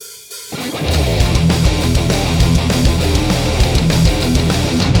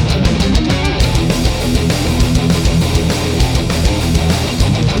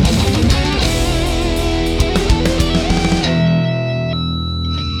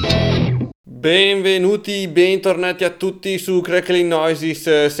Benvenuti, bentornati a tutti su Crackling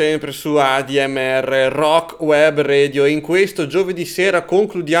Noises, sempre su ADMR Rock Web Radio. In questo giovedì sera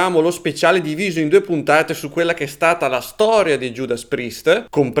concludiamo lo speciale diviso in due puntate su quella che è stata la storia di Judas Priest,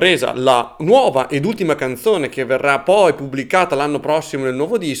 compresa la nuova ed ultima canzone che verrà poi pubblicata l'anno prossimo nel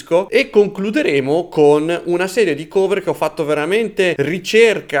nuovo disco, e concluderemo con una serie di cover che ho fatto veramente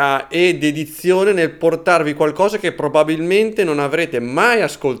ricerca ed edizione nel portarvi qualcosa che probabilmente non avrete mai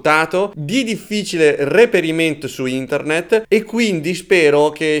ascoltato, di difficile reperimento su internet, e quindi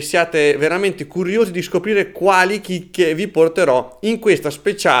spero che siate veramente curiosi di scoprire quali chicche vi porterò in questa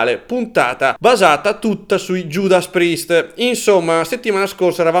speciale puntata basata tutta sui Judas Priest. Insomma, settimana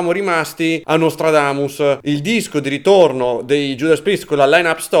scorsa eravamo rimasti a Nostradamus, il disco di ritorno dei Judas Priest con la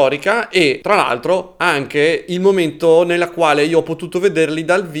line-up storica, e tra l'altro anche il momento nella quale io ho potuto vederli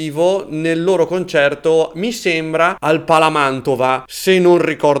dal vivo nel loro concerto, mi sembra al Palamantova, se non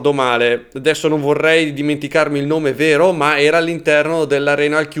ricordo male. Adesso non vorrei dimenticarmi il nome vero, ma era all'interno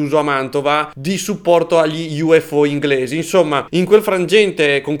dell'arena al chiuso a Mantova di supporto agli UFO inglesi. Insomma, in quel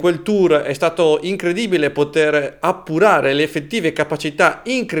frangente, con quel tour, è stato incredibile poter appurare le effettive capacità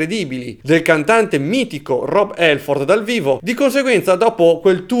incredibili del cantante mitico Rob Halford dal vivo. Di conseguenza, dopo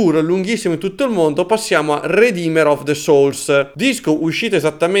quel tour lunghissimo in tutto il mondo, passiamo a Redeemer of the Souls, disco uscito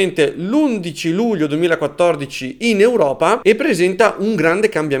esattamente l'11 luglio 2014 in Europa, e presenta un grande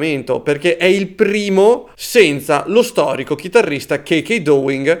cambiamento perché è il primo senza lo storico chitarrista KK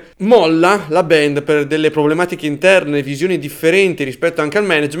Downing. Molla la band per delle problematiche interne, visioni differenti rispetto anche al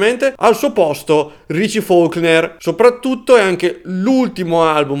management. Al suo posto Richie Faulkner. Soprattutto è anche l'ultimo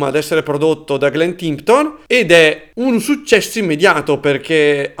album ad essere prodotto da Glenn Tipton ed è un successo immediato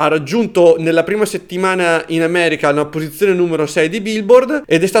perché ha raggiunto nella prima settimana in America una posizione numero 6 di Billboard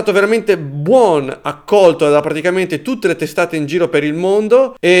ed è stato veramente buon accolto da praticamente tutte le testate in giro per il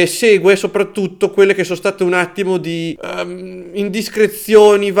mondo, e segue soprattutto quelle che sono state un attimo di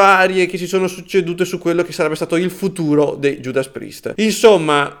indiscrezioni varie che si sono succedute su quello che sarebbe stato il futuro dei Judas Priest.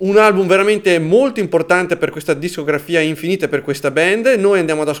 Insomma, un album veramente molto importante per questa discografia infinita, per questa band. Noi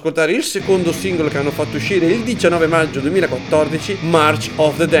andiamo ad ascoltare il secondo singolo che hanno fatto uscire il 19 maggio 2014, March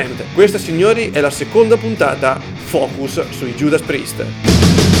of the Damned. Questa, signori, è la seconda puntata focus sui Judas Priest.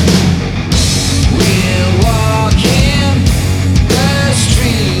 We're walking the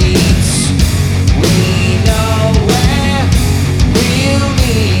streets. We know where we'll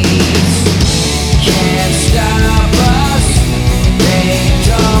meet. Can't stop us. They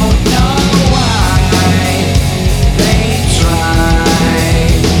don't know why. They try.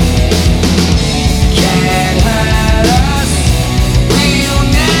 Can't hurt us. We'll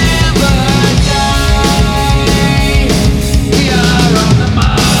never die. We are on the march.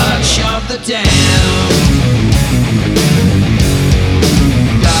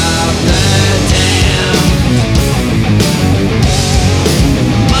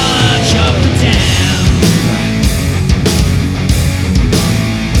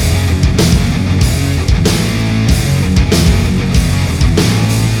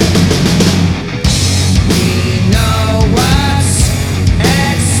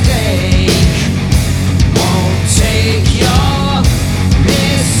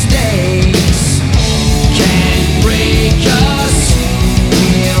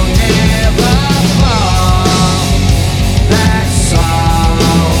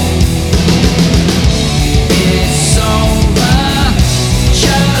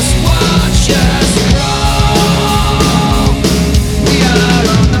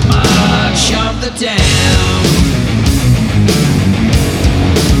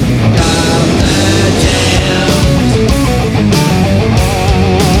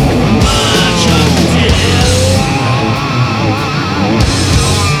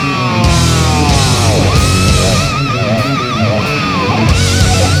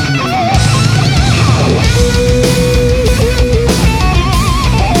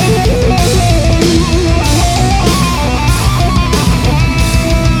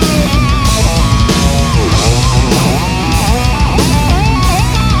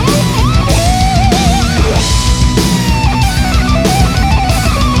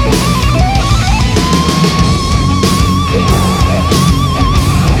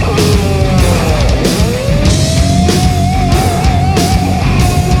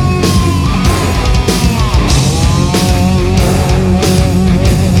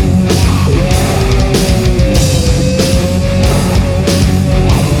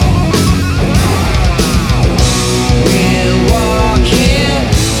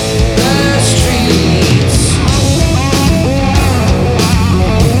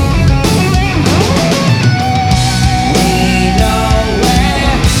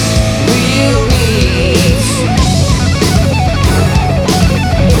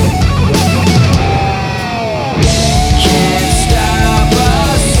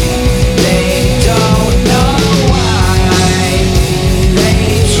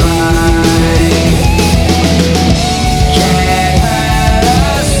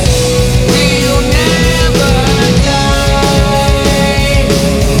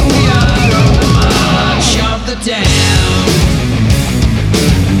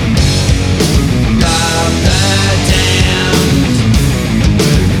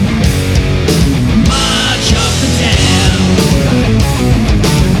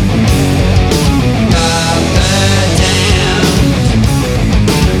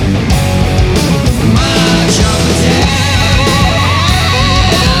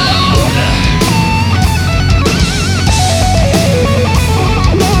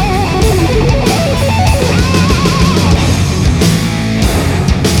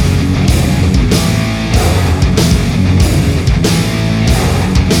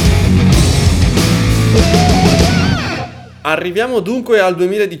 Arriviamo dunque al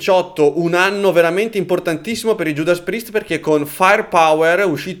 2018, un anno veramente importantissimo per i Judas Priest, perché con Firepower,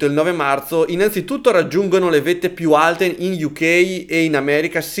 uscito il 9 marzo, innanzitutto raggiungono le vette più alte in UK e in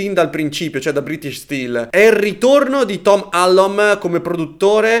America sin dal principio, cioè da British Steel. È il ritorno di Tom Allom come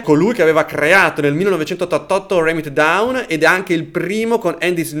produttore, colui che aveva creato nel 1988 Ram It Down, ed è anche il primo con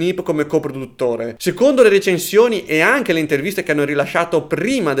Andy Sneap come coproduttore. Secondo le recensioni e anche le interviste che hanno rilasciato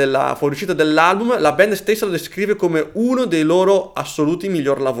prima della fuoriuscita dell'album, la band stessa lo descrive come uno dei loro assoluti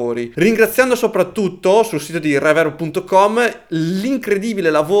miglior lavori, ringraziando soprattutto sul sito di reverb.com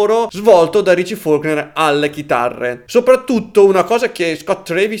l'incredibile lavoro svolto da Richie Faulkner alle chitarre. Soprattutto una cosa che Scott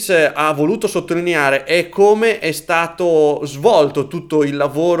Travis ha voluto sottolineare è come è stato svolto tutto il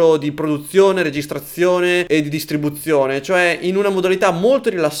lavoro di produzione, registrazione e di distribuzione, cioè in una modalità molto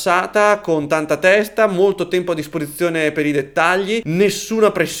rilassata, con tanta testa, molto tempo a disposizione per i dettagli,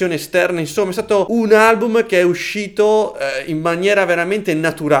 nessuna pressione esterna. Insomma, è stato un album che è uscito in maniera veramente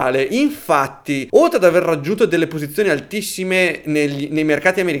naturale. Infatti, oltre ad aver raggiunto delle posizioni altissime nei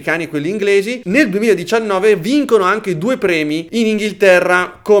mercati americani e quelli inglesi, nel 2019 vincono anche 2 premi in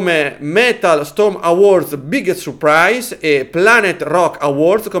Inghilterra come Metal Storm Awards Biggest Surprise e Planet Rock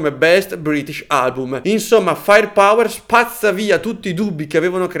Awards come Best British Album. Insomma, Firepower spazza via tutti i dubbi che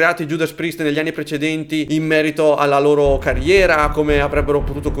avevano creato i Judas Priest negli anni precedenti in merito alla loro carriera, come avrebbero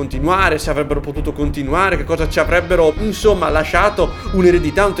potuto continuare, se avrebbero potuto continuare, che cosa ci avrebbero, insomma, lasciato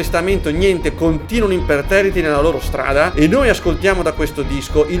un'eredità, un testamento. Niente, continuano imperterriti nella loro strada, e noi ascoltiamo da questo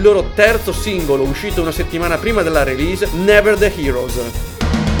disco il loro terzo singolo, uscito una settimana prima della release, Never the Heroes.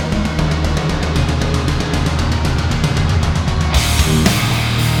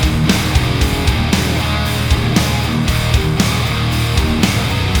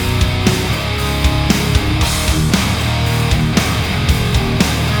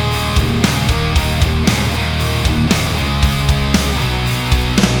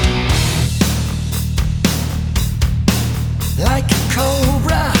 Like a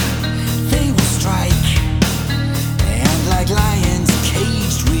cobra, they will strike, and like lions, cage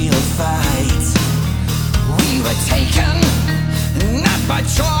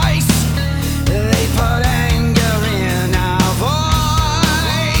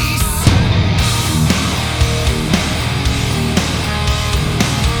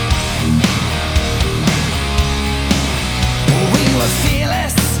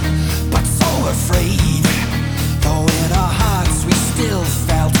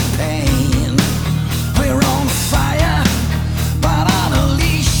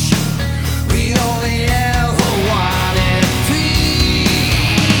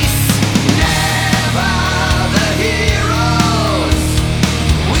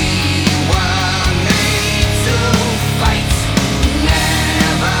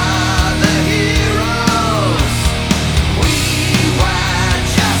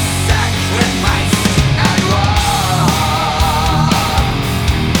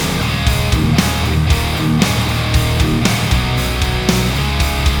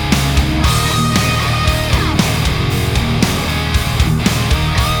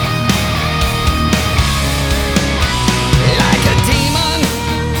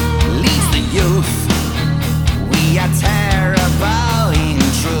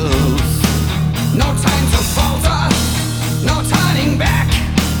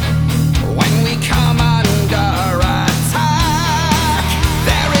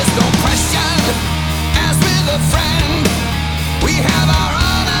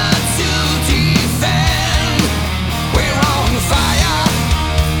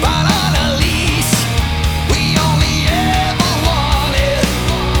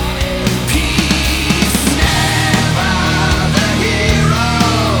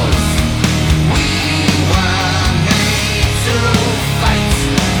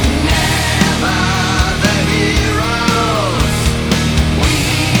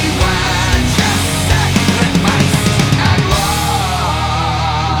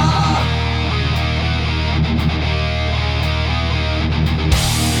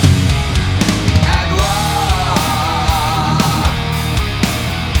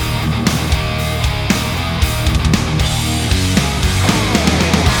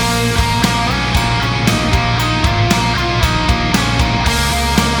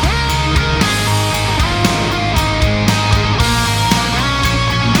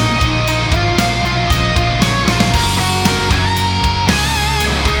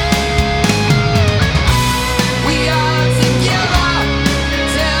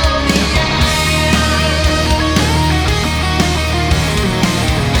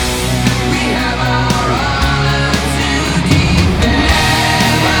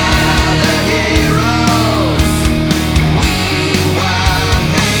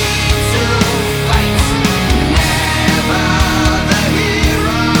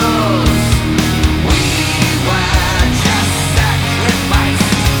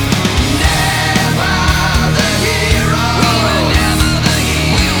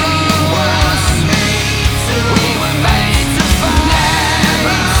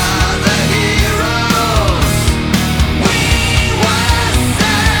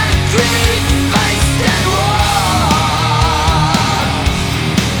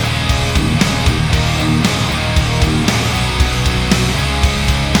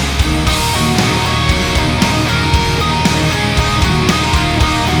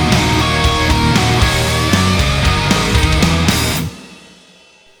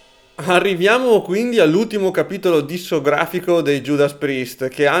Arriviamo quindi all'ultimo capitolo discografico dei Judas Priest,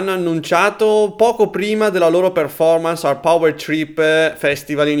 che hanno annunciato poco prima della loro performance al Power Trip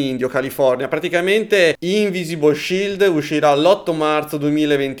Festival in Indio, California. Praticamente Invisible Shield uscirà l'8 marzo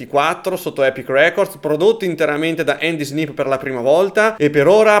 2024 sotto Epic Records, prodotto interamente da Andy Snip per la prima volta, e per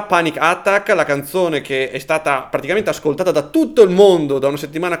ora Panic Attack, la canzone che è stata praticamente ascoltata da tutto il mondo da una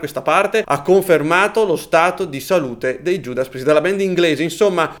settimana a questa parte, ha confermato lo stato di salute dei Judas Priest, della band inglese.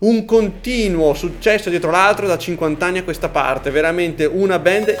 Insomma, un continuo successo dietro l'altro da 50 anni a questa parte, veramente una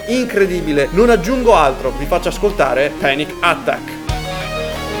band incredibile. Non aggiungo altro, vi faccio ascoltare Panic Attack.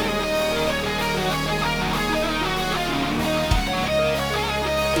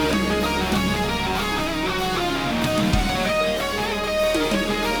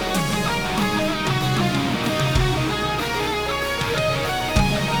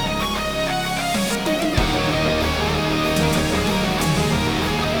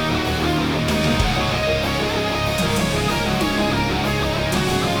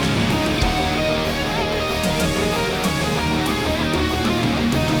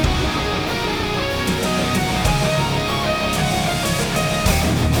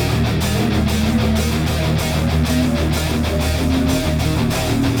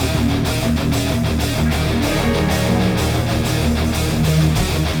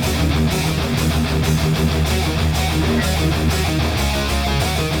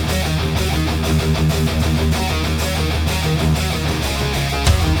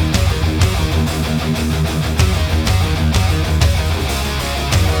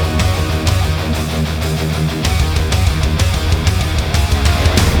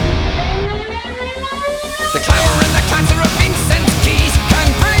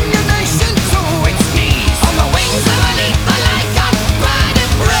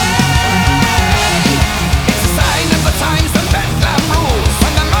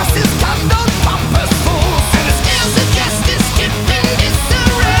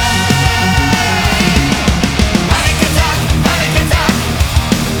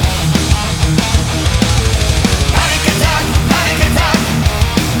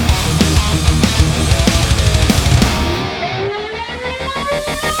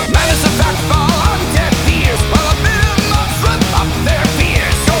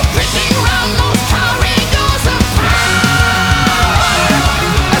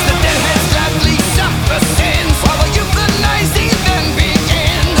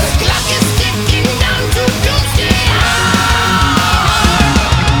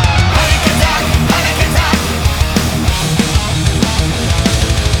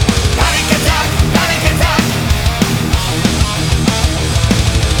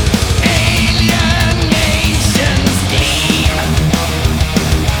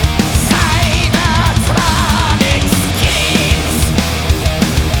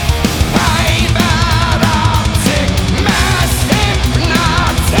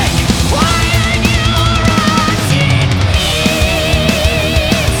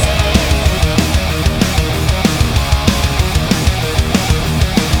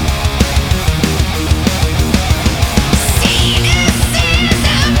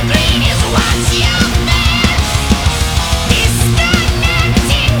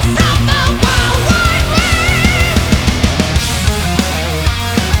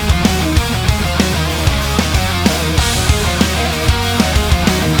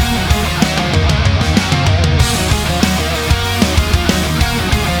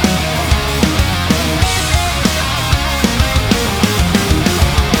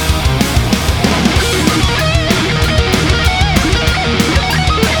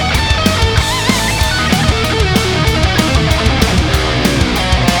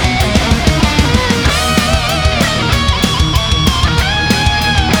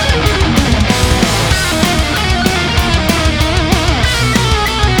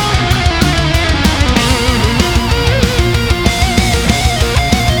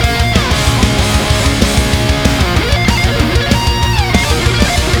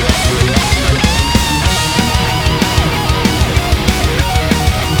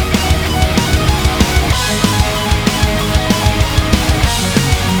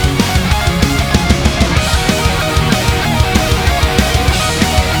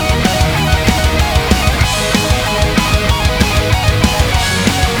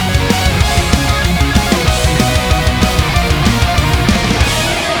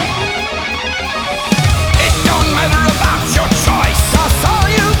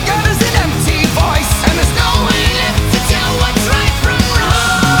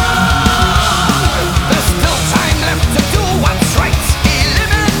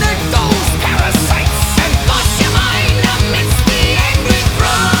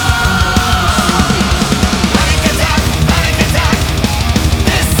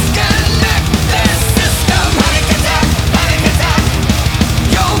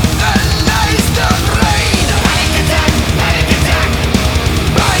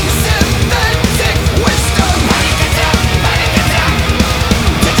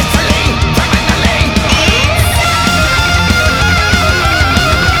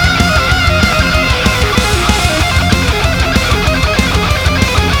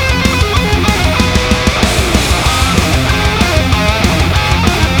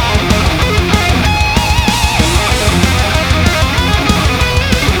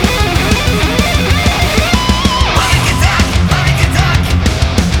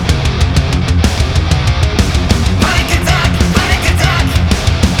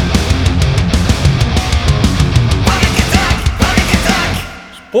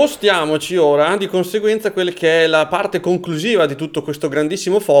 Spostiamoci ora di conseguenza a quella che è la parte conclusiva di tutto questo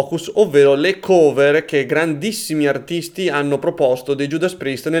grandissimo focus, ovvero le cover che grandissimi artisti hanno proposto dei Judas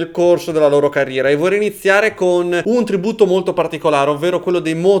Priest nel corso della loro carriera, e vorrei iniziare con un tributo molto particolare, ovvero quello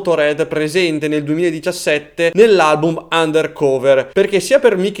dei Motorhead presente nel 2017 nell'album Undercover, perché sia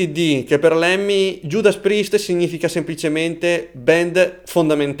per Mickey D che per Lemmy Judas Priest significa semplicemente band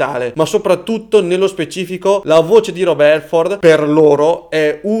fondamentale, ma soprattutto nello specifico la voce di Rob Halford per loro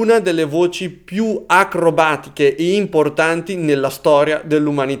è una delle voci più acrobatiche e importanti nella storia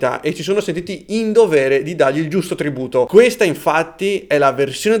dell'umanità, e ci sono sentiti in dovere di dargli il giusto tributo. Questa infatti è la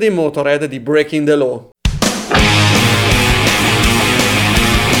versione dei Motorhead di Breaking the Law.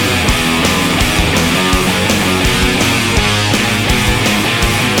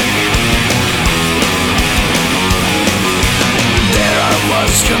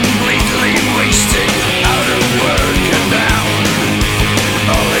 Completely wasted, out of work and down.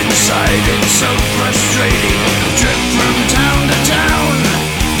 All inside it's so frustrating. Trip from town to town.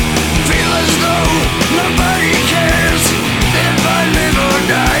 Feel as though nobody cares if I live or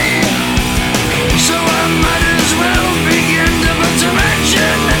die. So I might as well begin to put some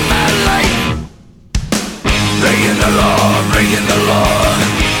action in my life. Breaking the law, breaking the law.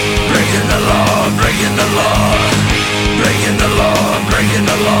 Breaking the law, breaking the law. Breaking the law, breaking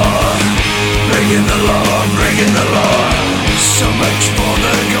the law. Breaking the law, breaking the law. So much for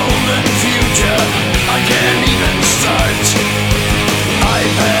the golden future, I can't even start.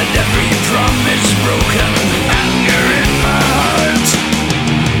 I've had every promise broken, anger in my heart.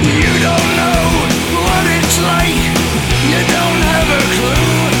 You don't know what it's like, you don't have a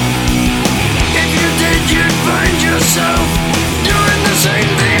clue. If you did, you'd find yourself doing the same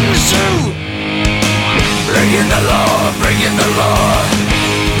things too. Breaking the law, breaking the law.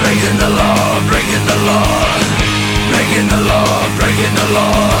 Breaking the law, breaking the law. Breaking the law, breaking the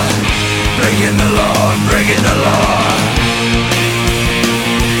law. Breaking the law, breaking the law.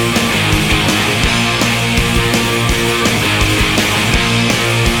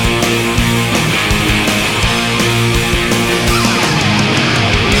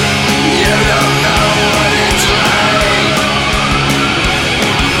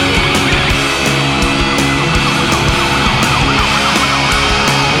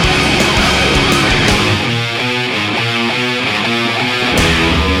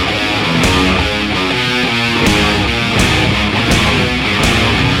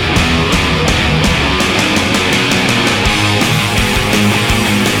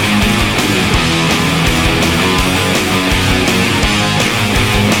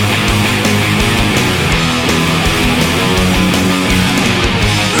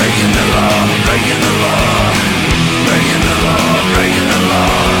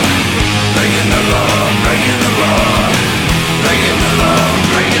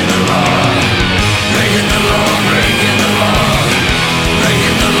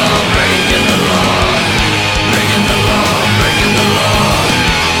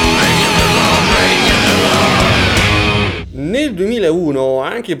 Nel 2001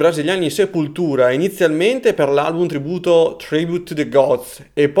 anche i brasiliani Sepultura, inizialmente per l'album tributo Tribute to the Gods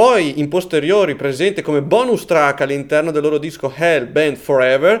e poi in posteriori presente come bonus track all'interno del loro disco Hell Band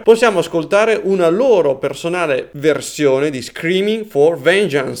Forever, possiamo ascoltare una loro personale versione di Screaming for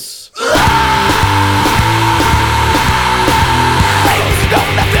Vengeance.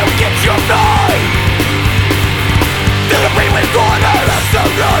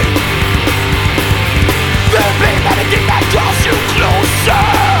 Draws you closer.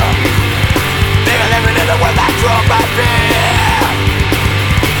 They're living in a world that's run by fear.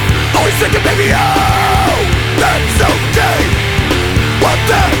 Always thinking, baby, oh, that's okay. What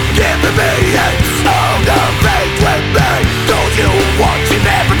they're giving me is all the fate with me. Don't you want, you're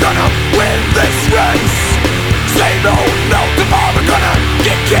never gonna win this race.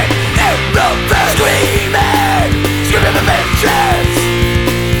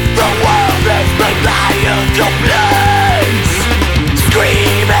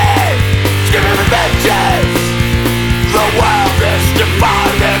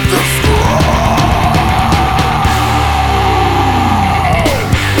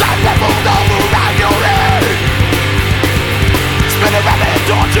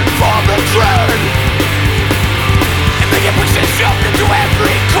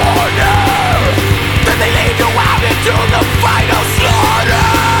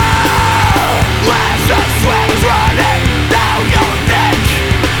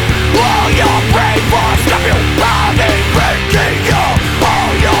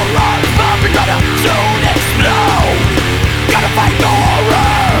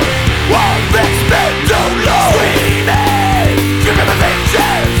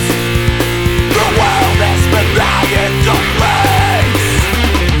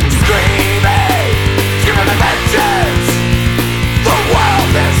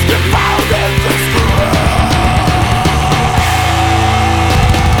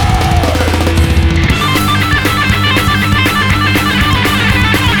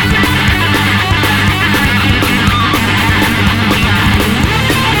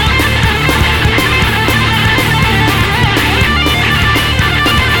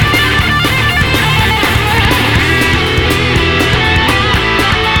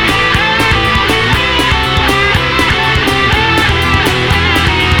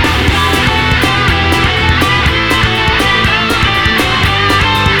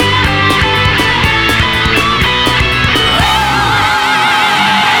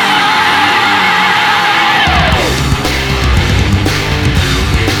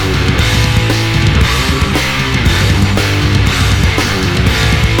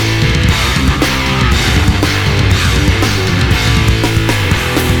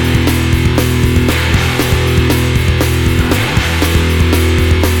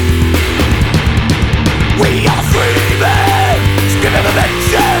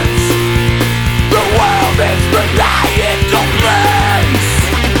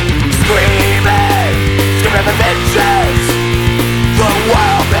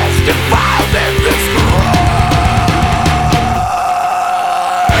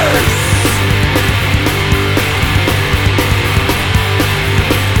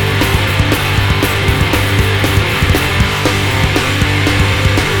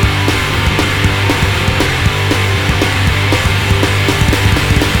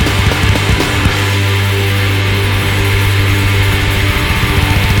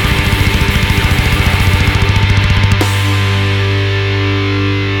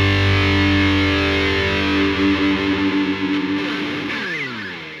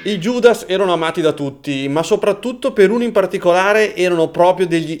 I Judas erano amati da tutti, ma soprattutto per uno in particolare erano proprio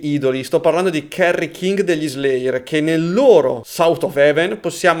degli idoli. Sto parlando di Kerry King degli Slayer, che nel loro South of Heaven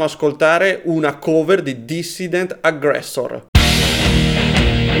possiamo ascoltare una cover di Dissident Aggressor.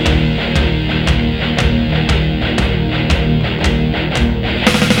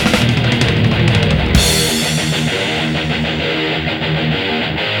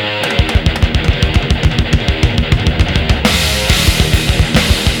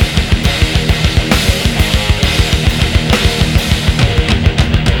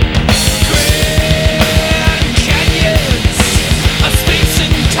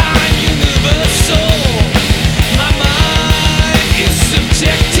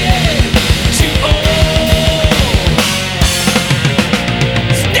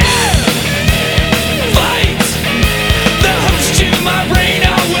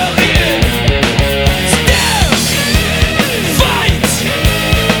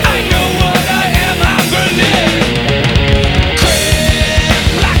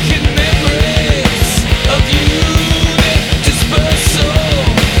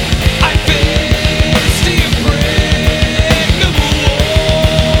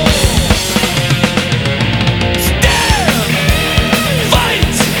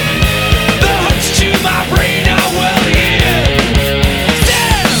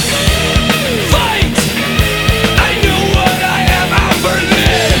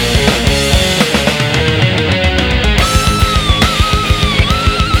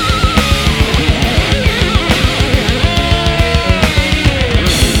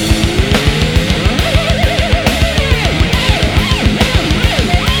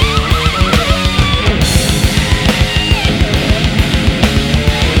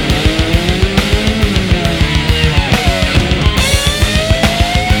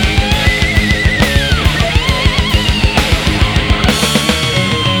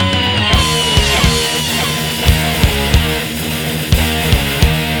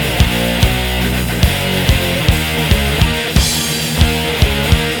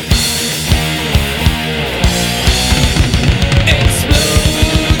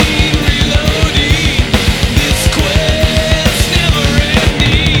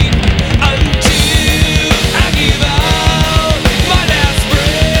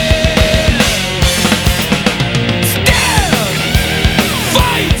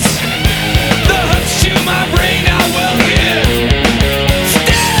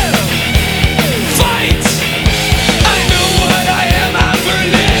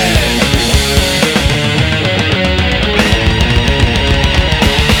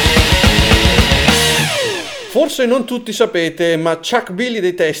 Forse non tutti sapete, ma Chuck Billy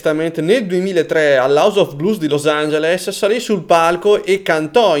dei Testament nel 2003 all'House of Blues di Los Angeles salì sul palco e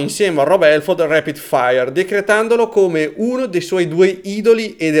cantò insieme a Rob Halford Rapid Fire, decretandolo come uno dei suoi due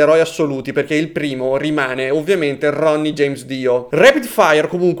idoli ed eroi assoluti, perché il primo rimane ovviamente Ronnie James Dio. Rapid Fire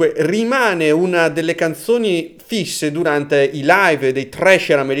comunque rimane una delle canzoni fisse durante i live dei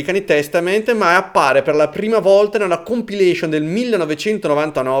Thrasher americani Testament, ma appare per la prima volta nella compilation del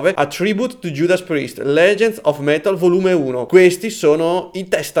 1999 A Tribute to Judas Priest, Legends of Metal volume 1. Questi sono i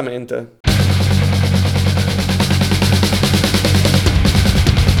Testament.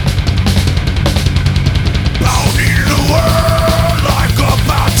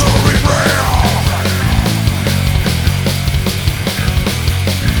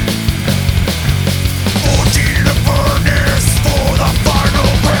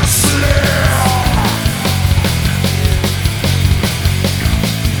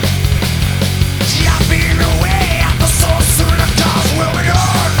 Jumping away at the source of the cause will be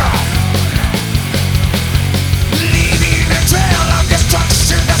gone.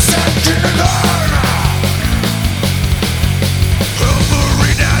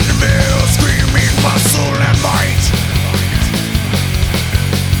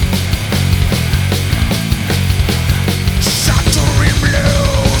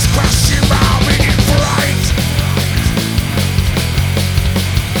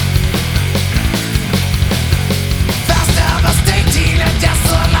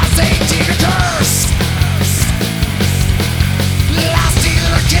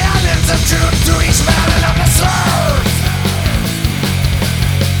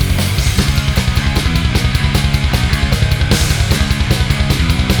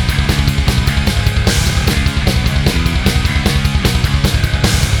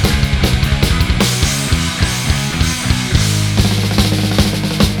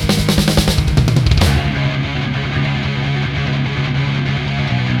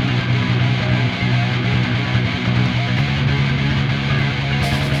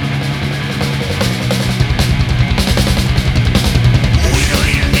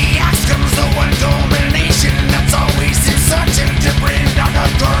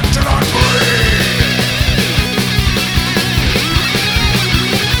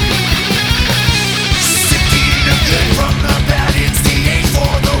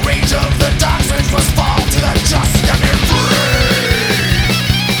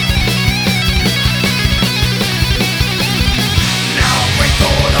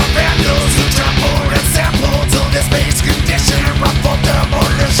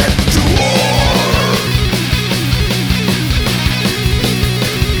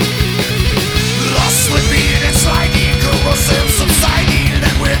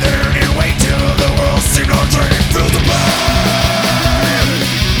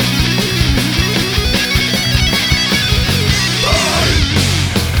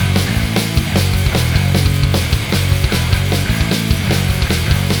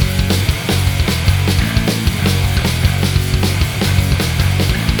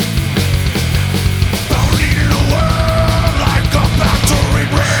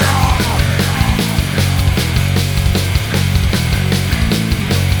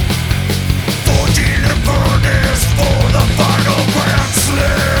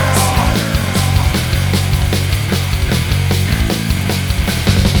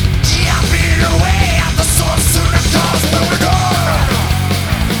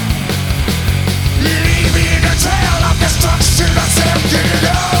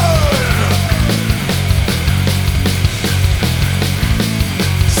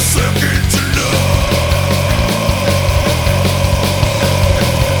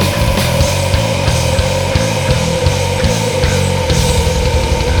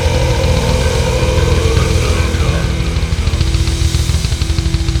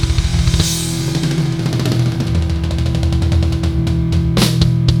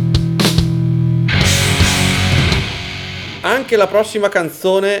 Anche la prossima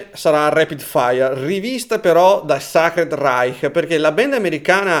canzone sarà Rapid Fire, rivista però da S03E05, perché la band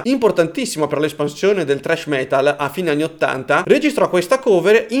americana importantissima per l'espansione del thrash metal a fine anni 80 registrò questa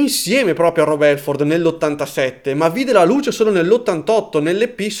cover insieme proprio a Rob Halford nell'87, ma vide la luce solo nell'88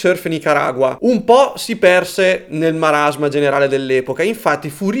 nell'EP Surf Nicaragua. Un po' si perse nel marasma generale dell'epoca, infatti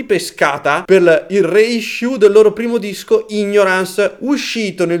fu ripescata per il reissue del loro primo disco Ignorance,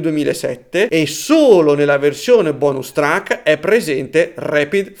 uscito nel 2007, e solo nella versione bonus track è presente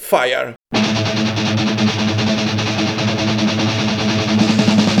Rapid Fire.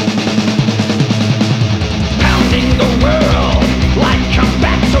 Pounding the world like a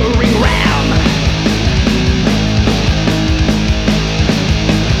battering ram.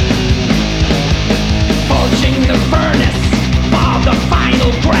 Forging the furnace for the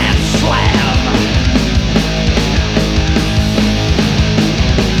final grand slam.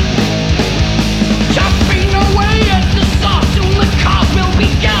 Chopping away at the saw, soon the cause will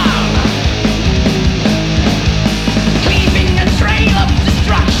begun. Cleaving a trail of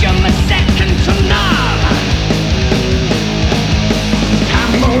destruction that's second to none.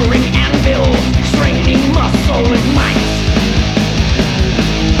 Hammering anvil, straining muscle with might.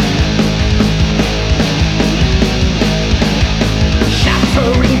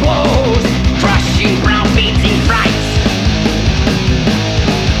 Shattering blows, crushing brow-beating fright.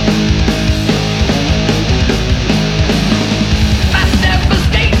 That's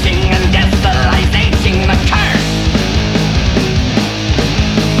devastating and destabilizing the curse.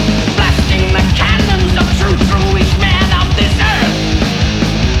 Blasting the cannons of truth through each man of this earth.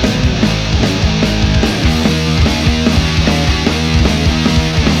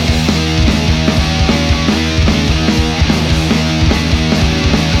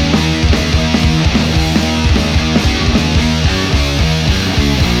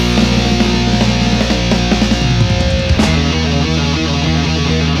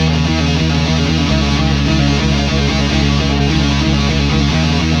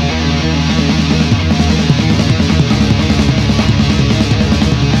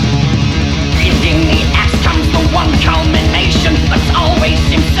 Wielding the axe comes the one culmination that's always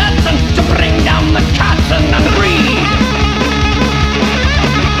seems certain to bring down the curtain and read.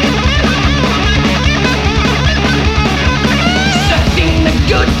 Sifting the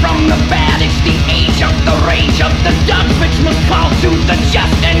good from the bad, it's the age of the rage of the dogs which must fall to the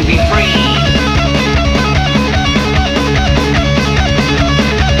just and be free.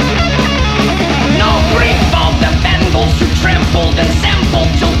 No grief for the vandals who trampled and sampled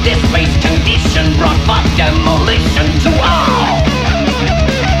till this base condition brought forth demolition to all.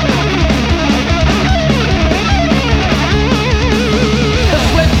 The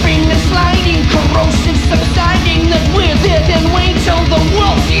slipping and sliding, corrosive subsiding, that we're there and wait till the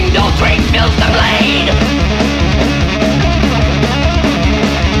world seemed all great fills the blade.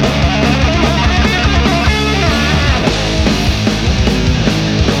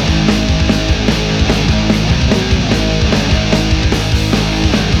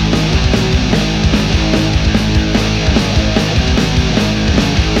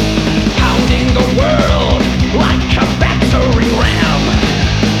 Pounding the world like a battering ram.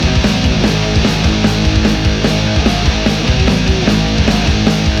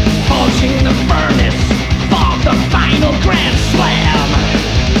 Forging the furnace for the final grand slam.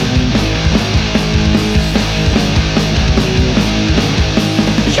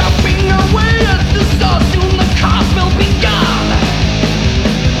 Chopping away at the saw, soon the cause will begun.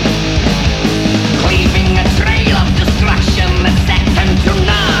 Cleaving a trail of destruction that's second to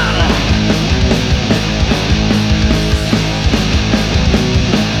none.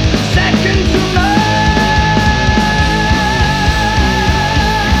 Second to none.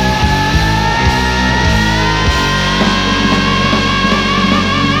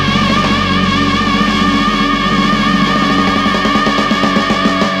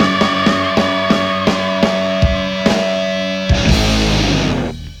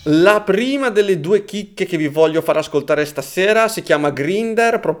 La prima delle due chicche che vi voglio far ascoltare stasera si chiama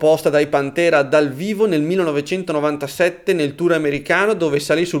Grinder, proposta dai Pantera dal vivo nel 1997 nel tour americano, dove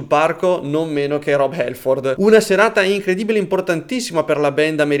salì sul palco non meno che Rob Halford. Una serata incredibile, importantissima per la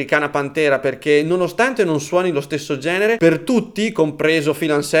band americana Pantera, perché nonostante non suoni lo stesso genere, per tutti, compreso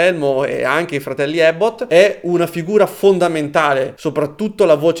Phil Anselmo e anche i fratelli Abbott, è una figura fondamentale, soprattutto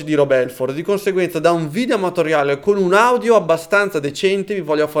la voce di Rob Halford. Di conseguenza, da un video amatoriale con un audio abbastanza decente, vi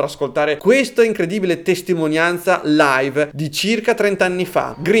voglio far ascoltare questa incredibile testimonianza live di circa 30 anni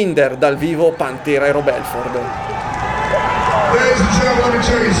fa. Grinder dal vivo, Pantera e Rob Halford. Ladies and gentlemen, let me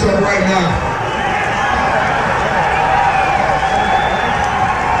tell you something right now.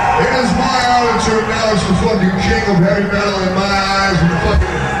 It is my honor to acknowledge the fucking king of heavy metal in my eyes and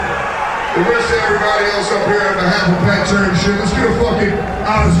the rest of everybody else up here on behalf of Parte and shit. Let's get a fucking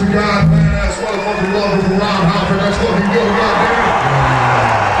honest to God, badass motherfucking welcome from Rob Halford. Let's fucking go, goddamn.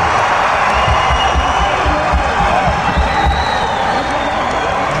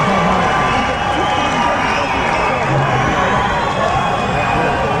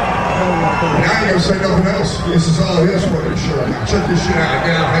 Now I ain't gonna say nothing else. This is all it is for this shit. Check this shit out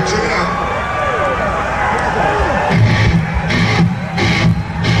again. Hey, check it out.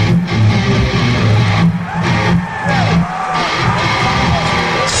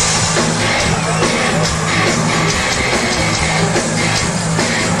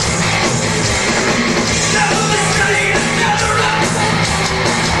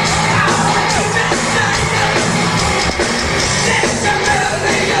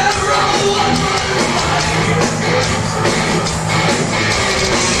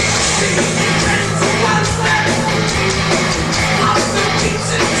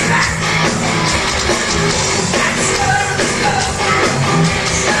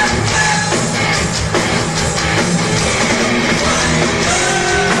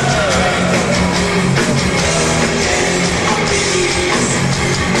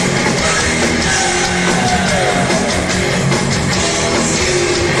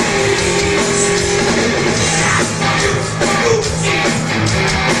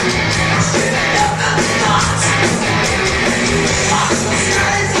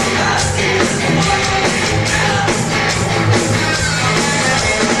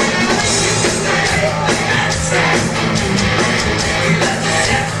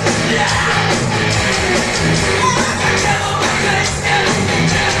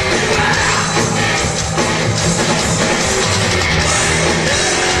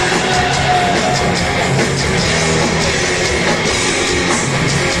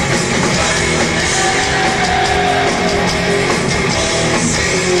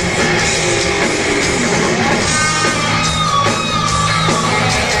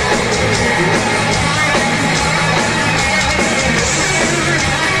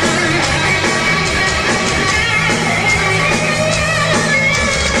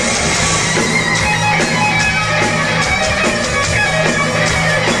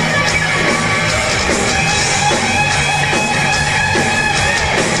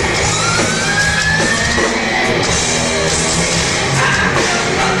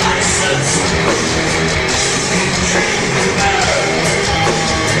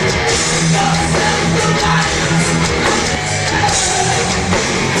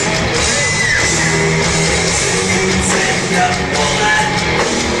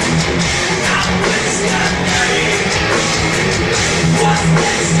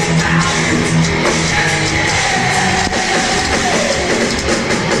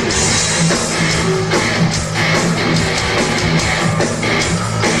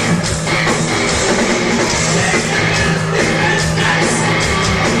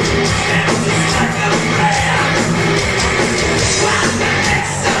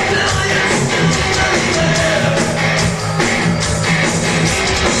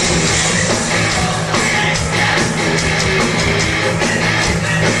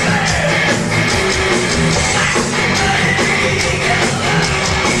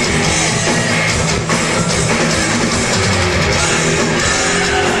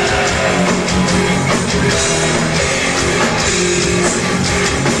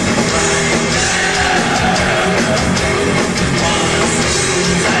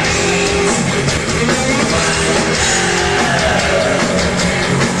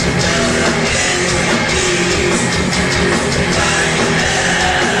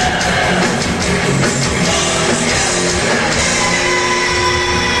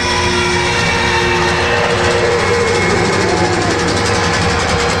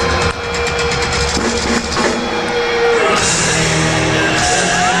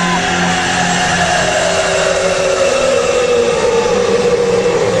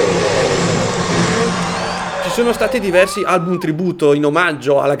 Sono stati diversi album tributo in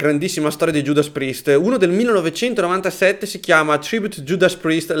omaggio alla grandissima storia di Judas Priest. Uno del 1997 si chiama Tribute Judas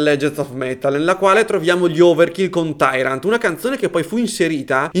Priest Legends of Metal, nella quale troviamo gli Overkill con Tyrant, una canzone che poi fu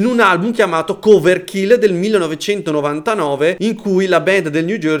inserita in un album chiamato Coverkill del 1999, in cui la band del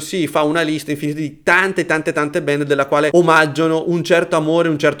New Jersey fa una lista infinita di tante band della quale omaggiano un certo amore,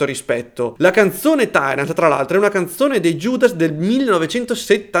 un certo rispetto. La canzone Tyrant, tra l'altro, è una canzone dei Judas del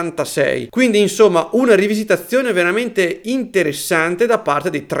 1976, quindi insomma una rivisitazione veramente interessante da parte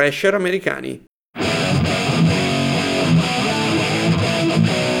dei thrasher americani.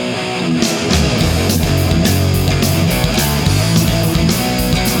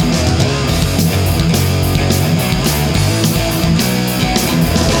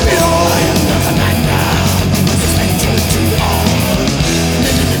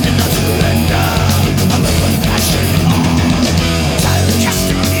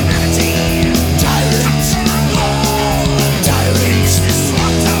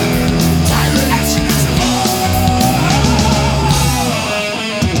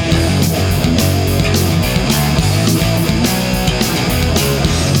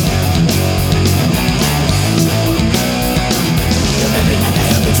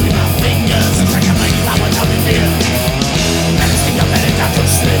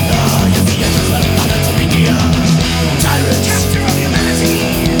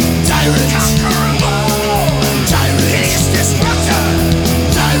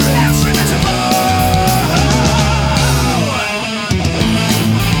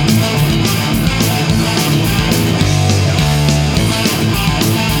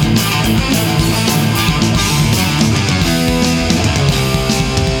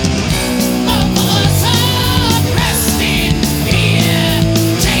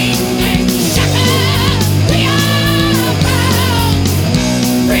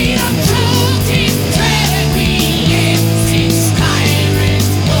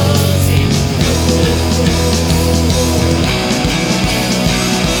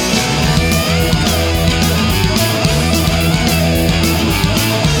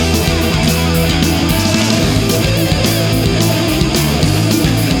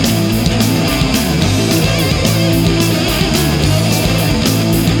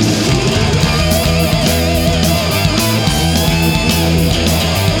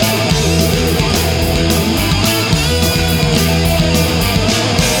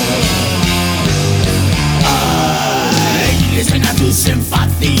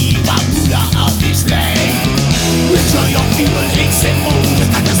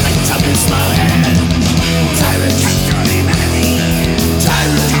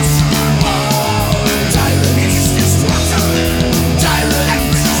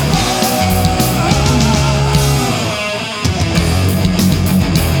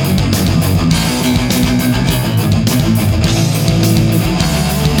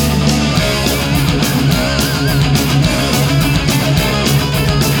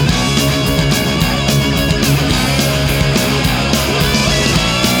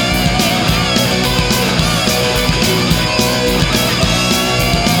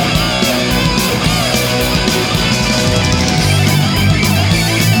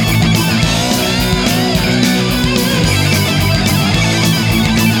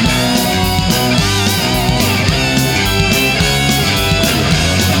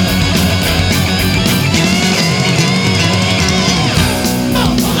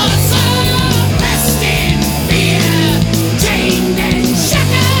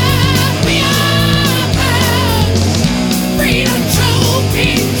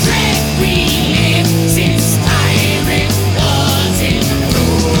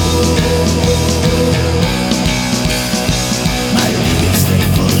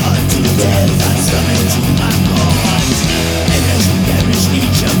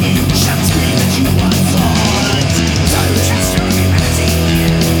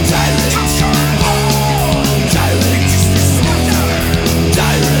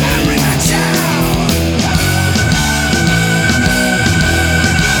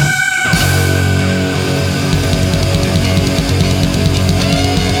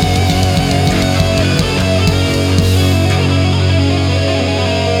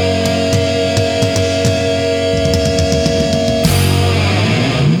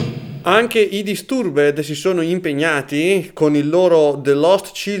 Anche i Disturbed si sono impegnati con il loro The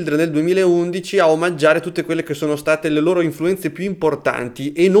Lost Children del 2011 a omaggiare tutte quelle che sono state le loro influenze più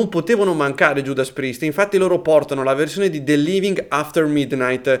importanti, e non potevano mancare Judas Priest. Infatti loro portano la versione di The Living After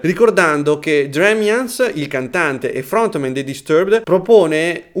Midnight, ricordando che Dramians, il cantante e frontman dei Disturbed,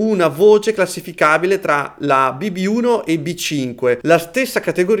 propone una voce classificabile tra la BB1 e B5, la stessa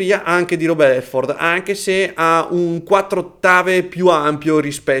categoria anche di Rob Halford, anche se ha un 4 ottave più ampio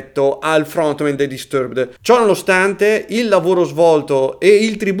rispetto al frontman dei Disturbed. Ciò nonostante, il lavoro svolto e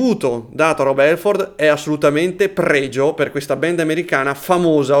il tributo dato a Rob Halford è assolutamente pregio per questa band americana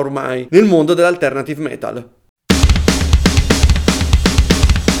famosa ormai nel mondo dell'alternative metal.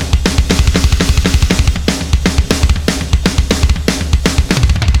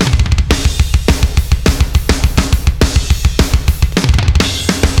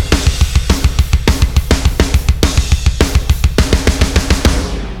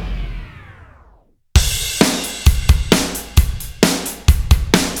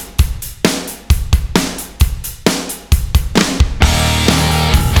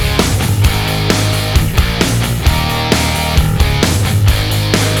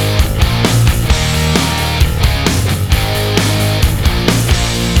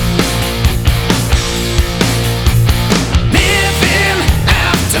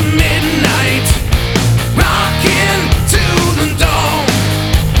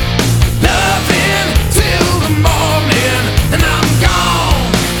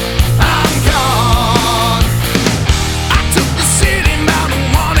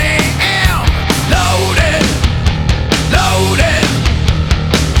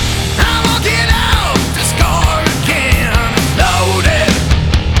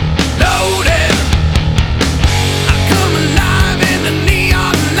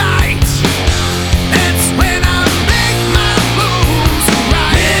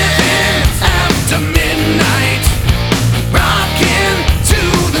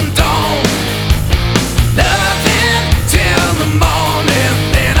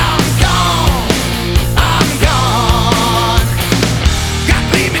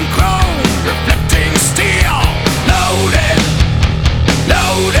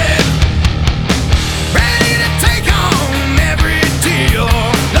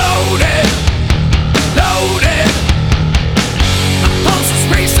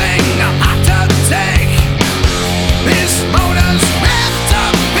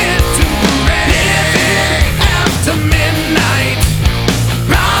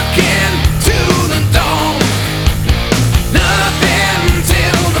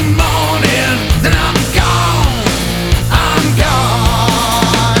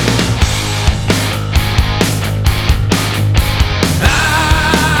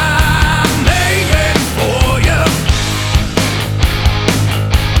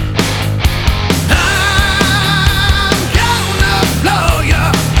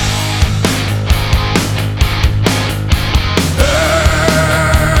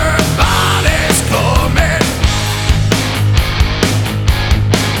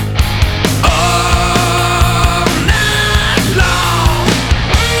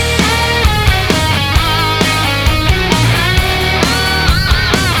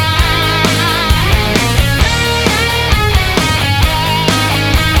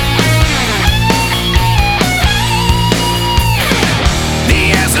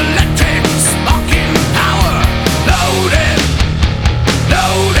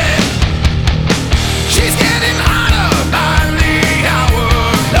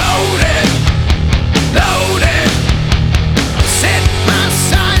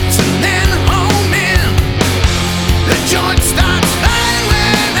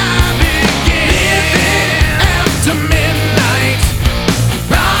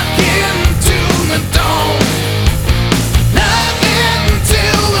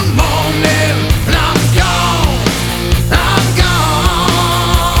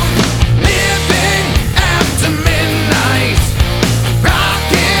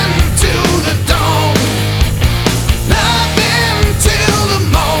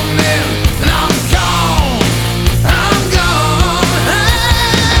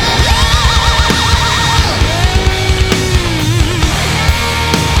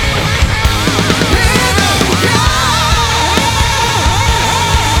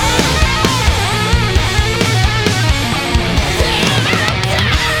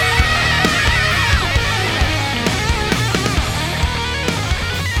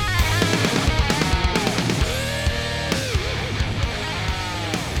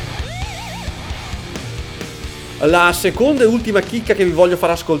 La seconda e ultima chicca che vi voglio far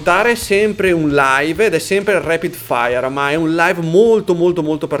ascoltare è sempre un live ed è sempre il Rapid Fire, ma è un live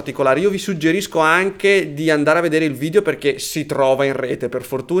molto particolare. Io vi suggerisco anche di andare a vedere il video perché si trova in rete, per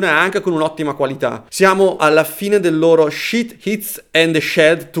fortuna, anche con un'ottima qualità. Siamo alla fine del loro Shit Hits and the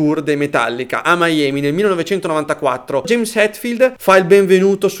Shed Tour dei Metallica a Miami nel 1994. James Hetfield fa il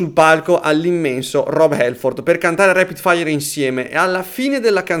benvenuto sul palco all'immenso Rob Halford per cantare Rapid Fire insieme, e alla fine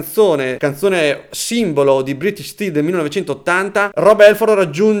della canzone simbolo di British Steel del 1980, Rob Halford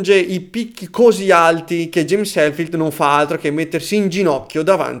raggiunge i picchi così alti che James Hetfield non fa altro che mettersi in ginocchio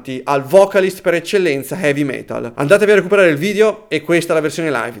davanti al vocalist per eccellenza heavy metal. Andatevi a recuperare il video, e questa è la versione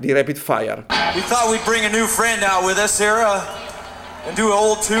live di Rapid Fire. We thought we'd bring a new friend out with us here and do an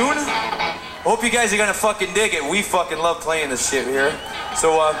old tune. Hope you guys are gonna fucking dig it. We fucking love playing this shit here.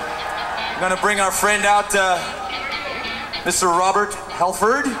 So I'm gonna bring our friend out, Mr. Robert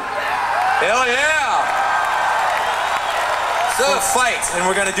Halford. Hell yeah! So fight, and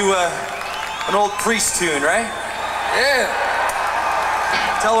we're gonna do an old Priest tune, right? Yeah.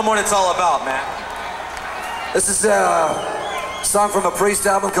 Tell them what it's all about, man. This is a song from a Priest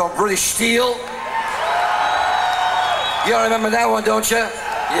album called British Steel. You all remember that one, don't you?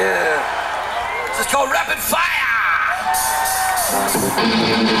 Yeah. This is called Rapid Fire!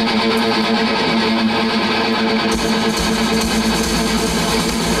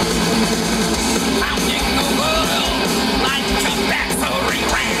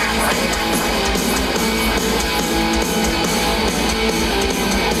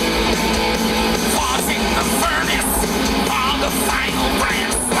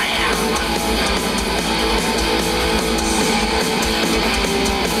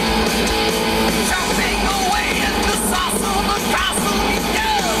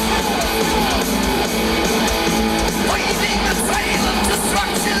 Waving the trail of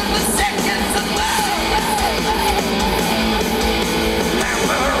destruction, the second to love.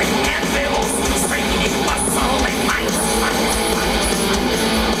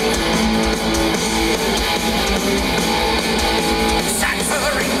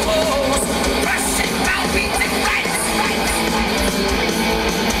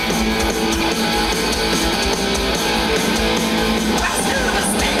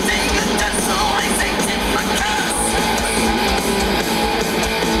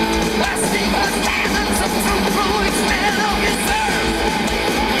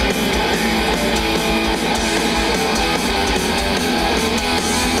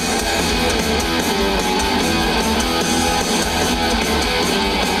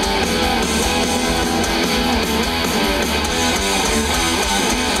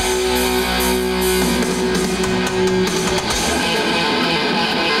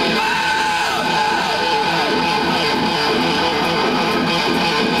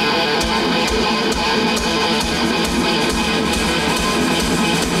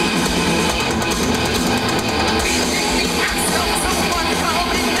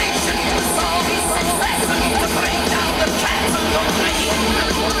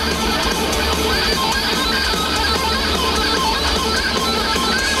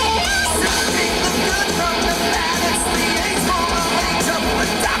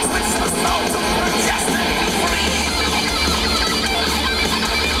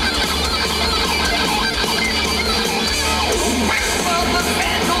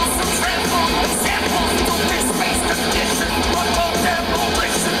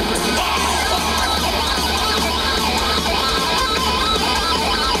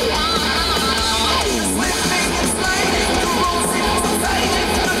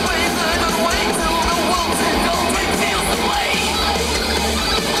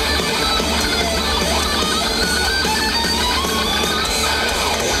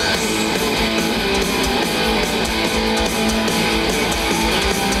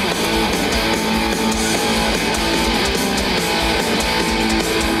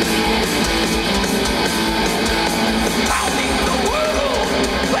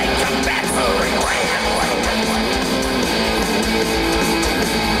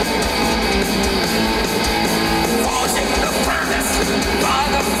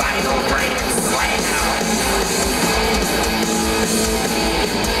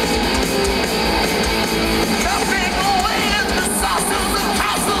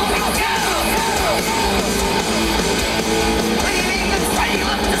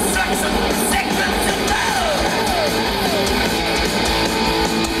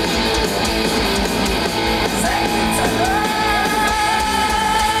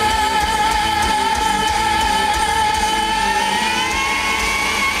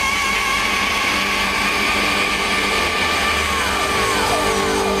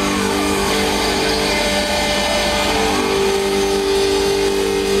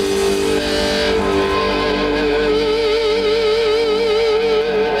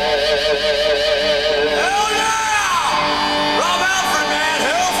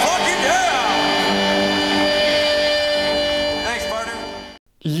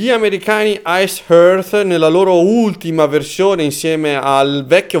 Gli americani Ice Earth, nella loro ultima versione insieme al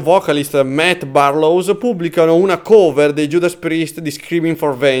vecchio vocalist Matt Barlows, pubblicano una cover dei Judas Priest di Screaming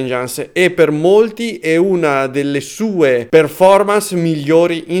for Vengeance, e per molti è una delle sue performance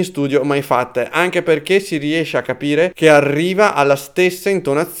migliori in studio mai fatte, anche perché si riesce a capire che arriva alla stessa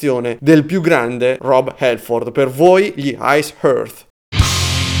intonazione del più grande Rob Halford. Per voi gli Ice Earth.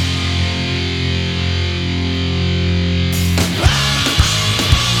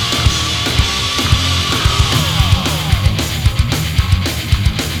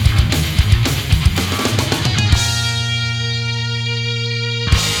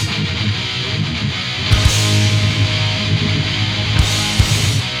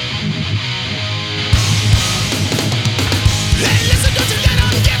 Hey, listen, don't you let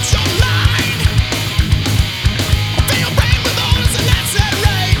 'em get your line. Feel brave with all this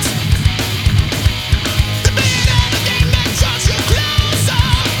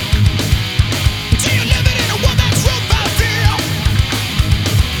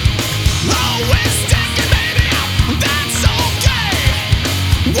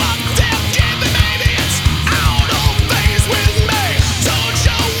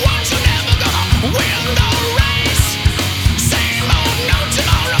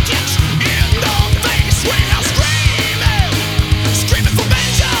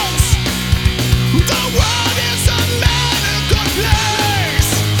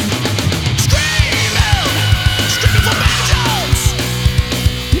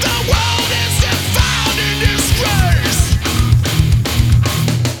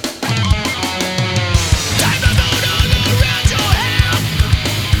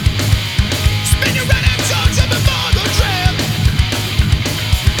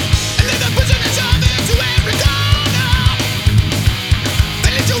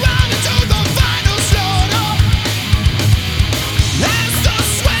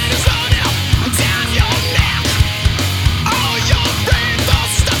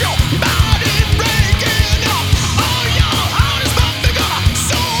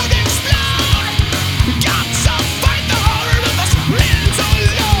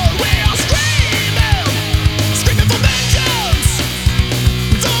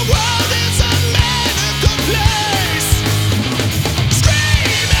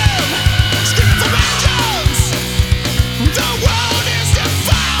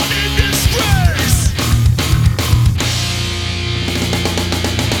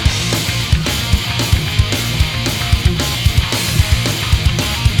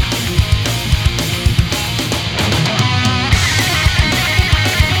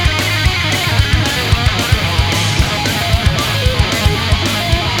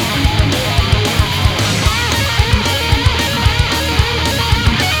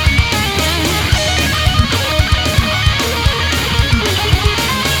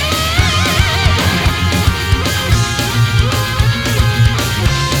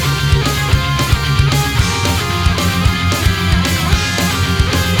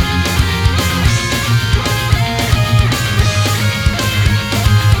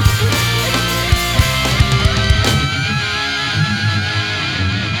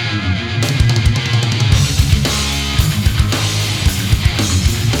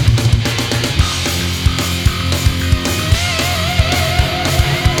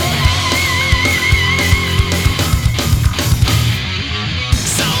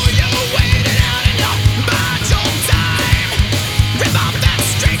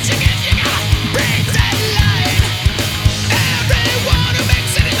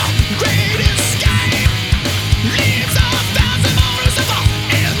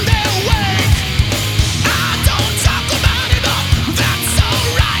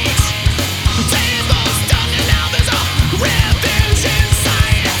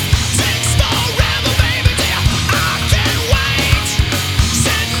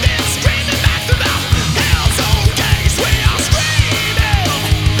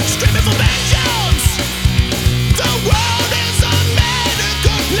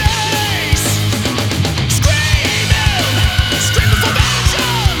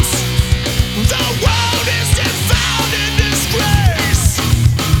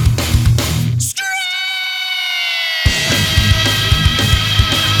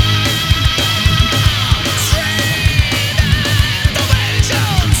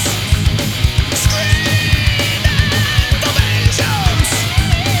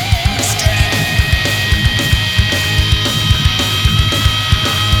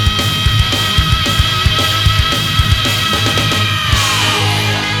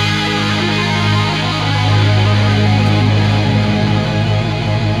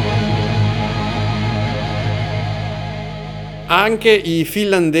Anche i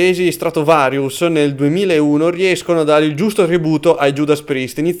finlandesi Stratovarius nel 2001 riescono a dare il giusto tributo ai Judas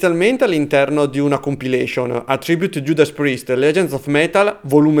Priest, inizialmente all'interno di una compilation, A Tribute to Judas Priest, Legends of Metal,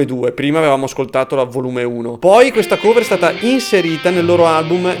 volume 2, prima avevamo ascoltato la volume 1. Poi questa cover è stata inserita nel loro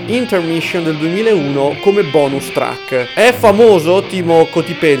album Intermission del 2001 come bonus track. È famoso Timo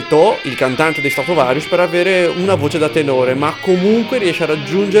Kotipelto, il cantante dei Stratovarius, per avere una voce da tenore, ma comunque riesce a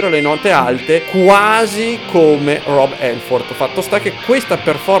raggiungere le note alte quasi come Rob Halford. Fatto sta che questa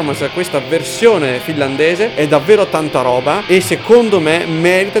performance, questa versione finlandese è davvero tanta roba e secondo me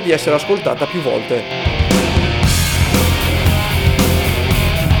merita di essere ascoltata più volte.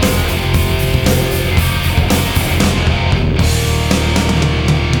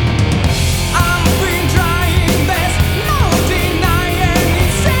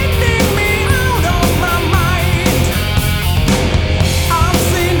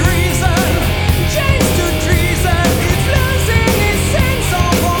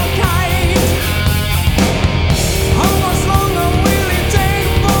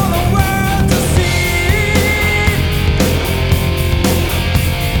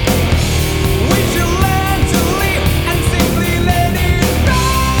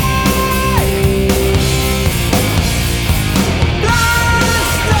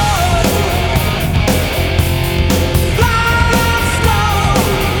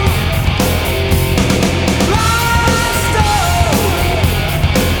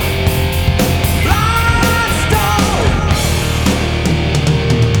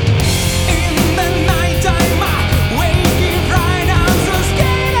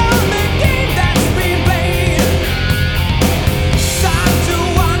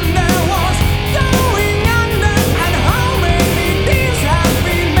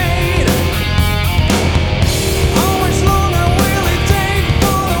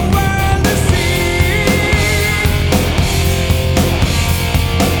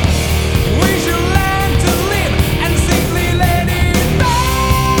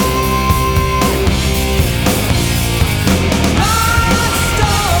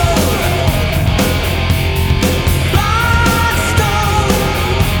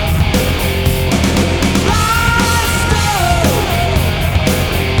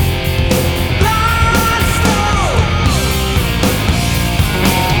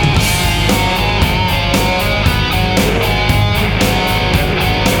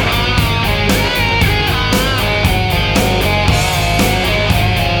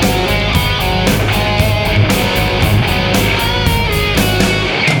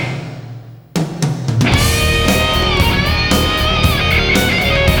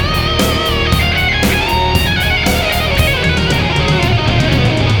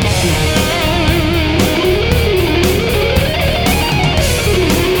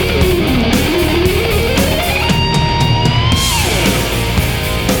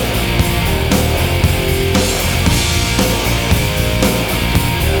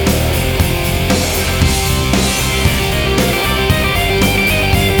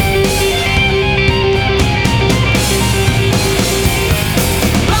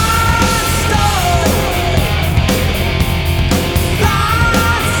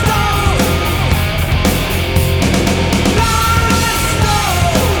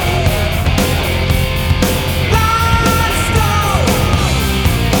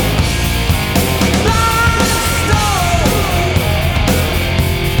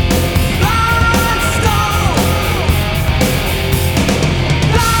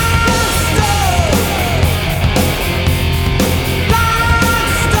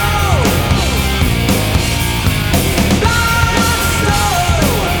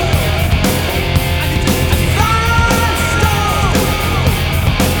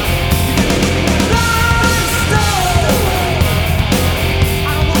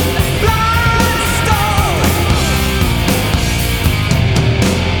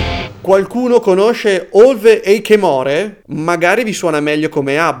 Qualcuno conosce Olve Eikemore? Magari vi suona meglio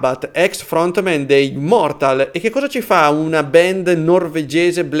come Abbat, ex frontman dei Mortal. E che cosa ci fa una band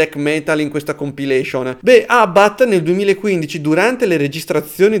norvegese black metal in questa compilation? Beh, Abbat nel 2015, durante le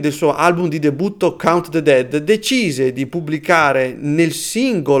registrazioni del suo album di debutto Count the Dead, decise di pubblicare nel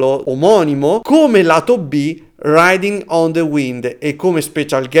singolo omonimo come lato B Riding on the Wind, e come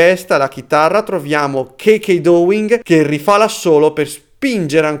special guest alla chitarra troviamo KK Dowing che rifà l'assolo per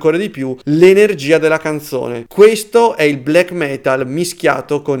spingere ancora di più l'energia della canzone. Questo è il black metal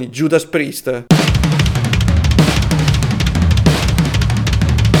mischiato con i Judas Priest.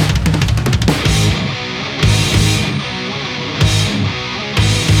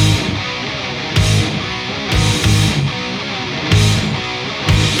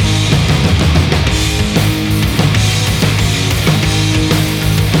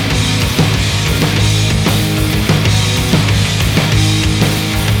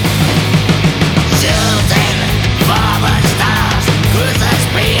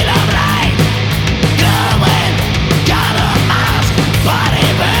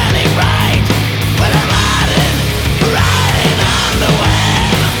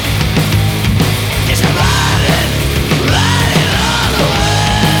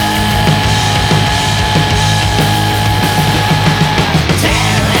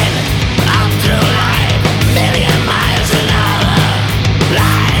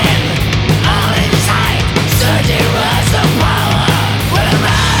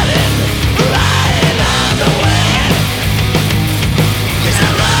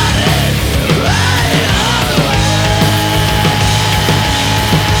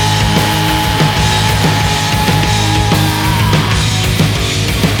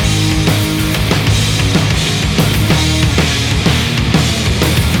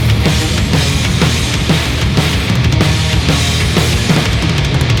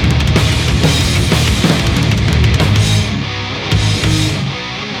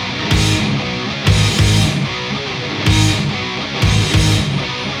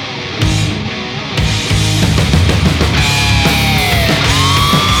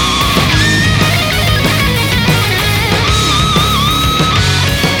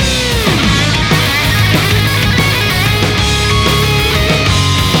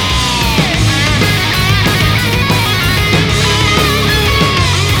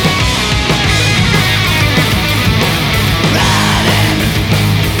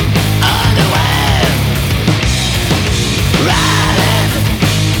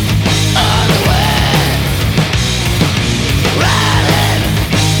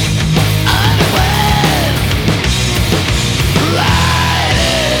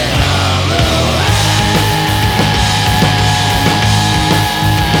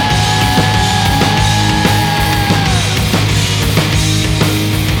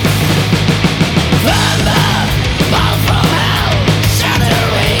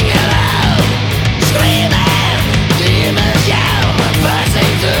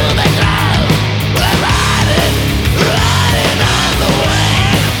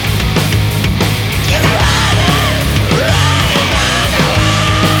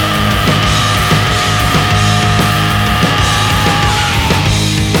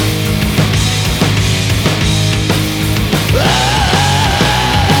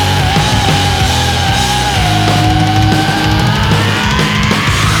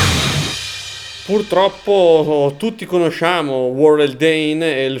 Purtroppo tutti conosciamo Warrell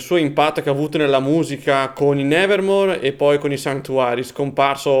Dane e il suo impatto che ha avuto nella musica con i Nevermore e poi con i Sanctuary,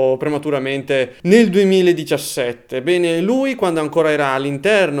 scomparso prematuramente nel 2017. Bene, lui quando ancora era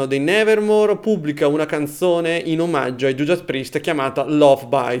all'interno dei Nevermore pubblica una canzone in omaggio ai Judas Priest chiamata Love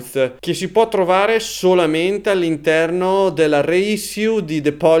Bites, che si può trovare solamente all'interno della reissue di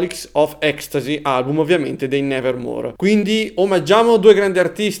The Politics of Ecstasy, album ovviamente dei Nevermore. Quindi omaggiamo due grandi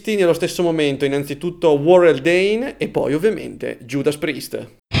artisti nello stesso momento, innanzitutto Warrell Dane e poi ovviamente Judas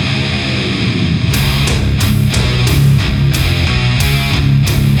Priest.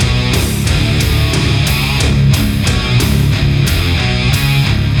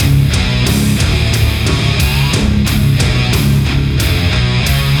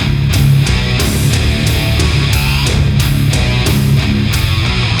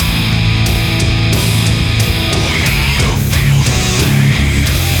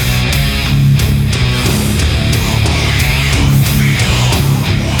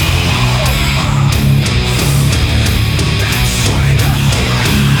 Feel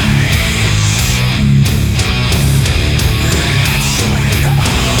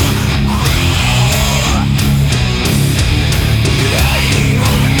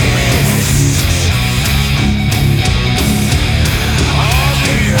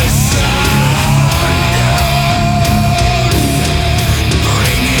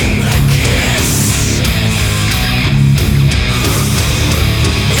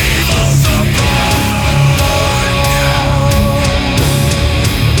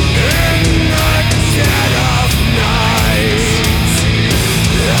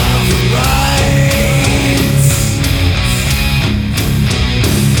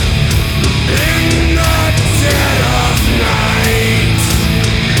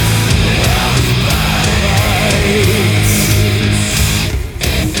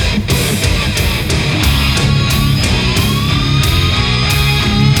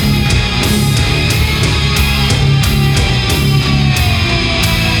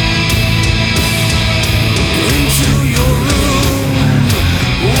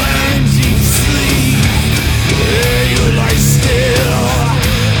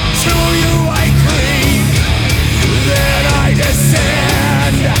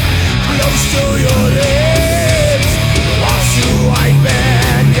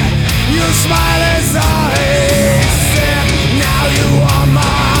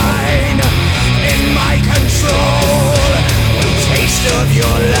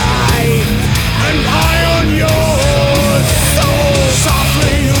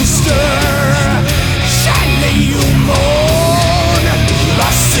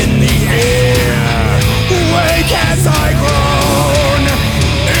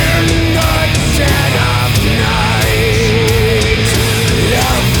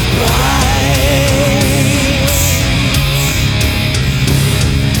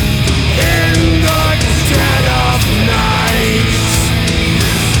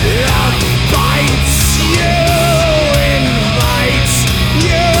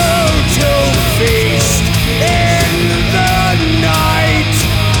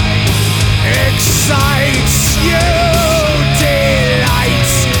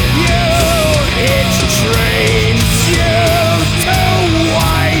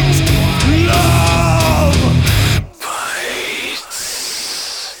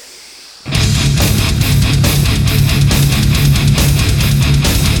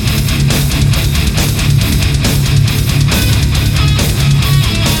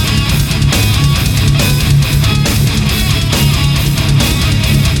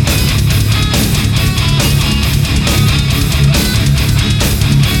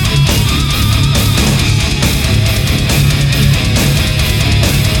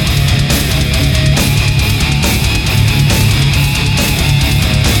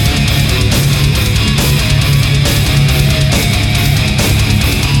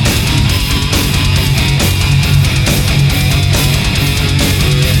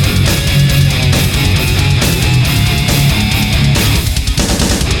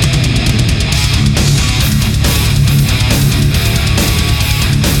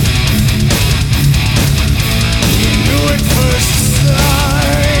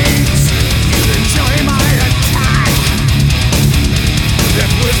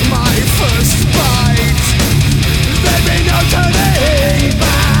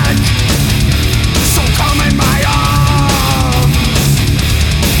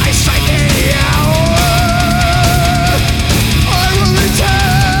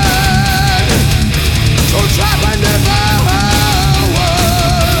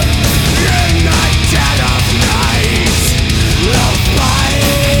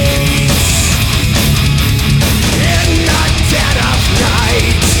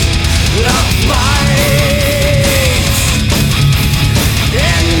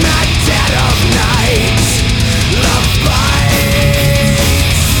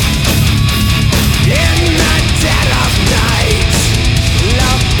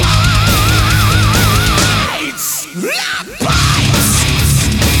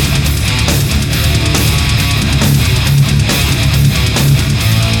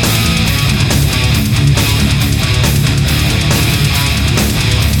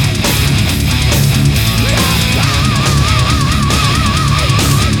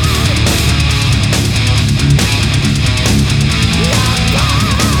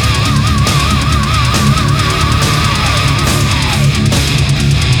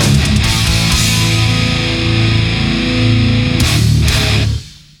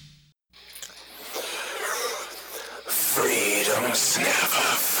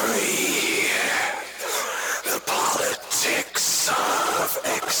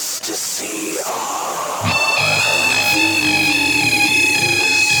ecstasy are these?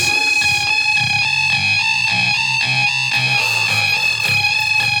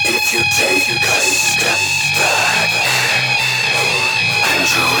 If you take a step back and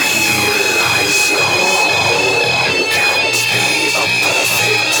you realize your home can't be a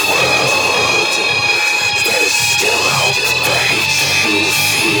perfect world, there's still hope that you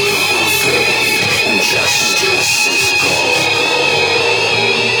feel free. Injustice is gone.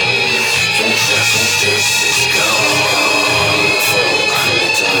 Injustice is gone for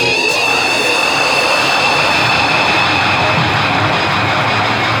undone while.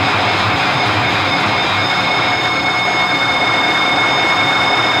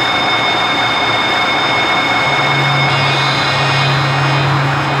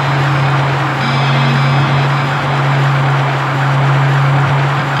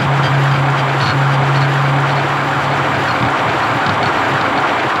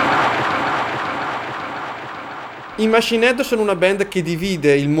 I Machine Head sono una band che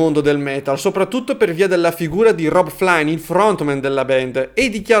divide il mondo del metal, soprattutto per via della figura di Rob Flynn, il frontman della band, e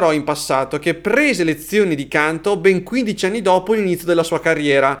dichiarò in passato che prese lezioni di canto ben 15 anni dopo l'inizio della sua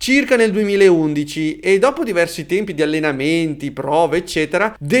carriera, circa nel 2011, e dopo diversi tempi di allenamenti, prove,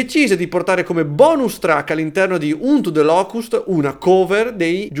 eccetera, decise di portare come bonus track all'interno di Unto the Locust una cover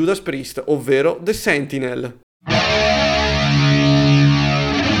dei Judas Priest, ovvero The Sentinel.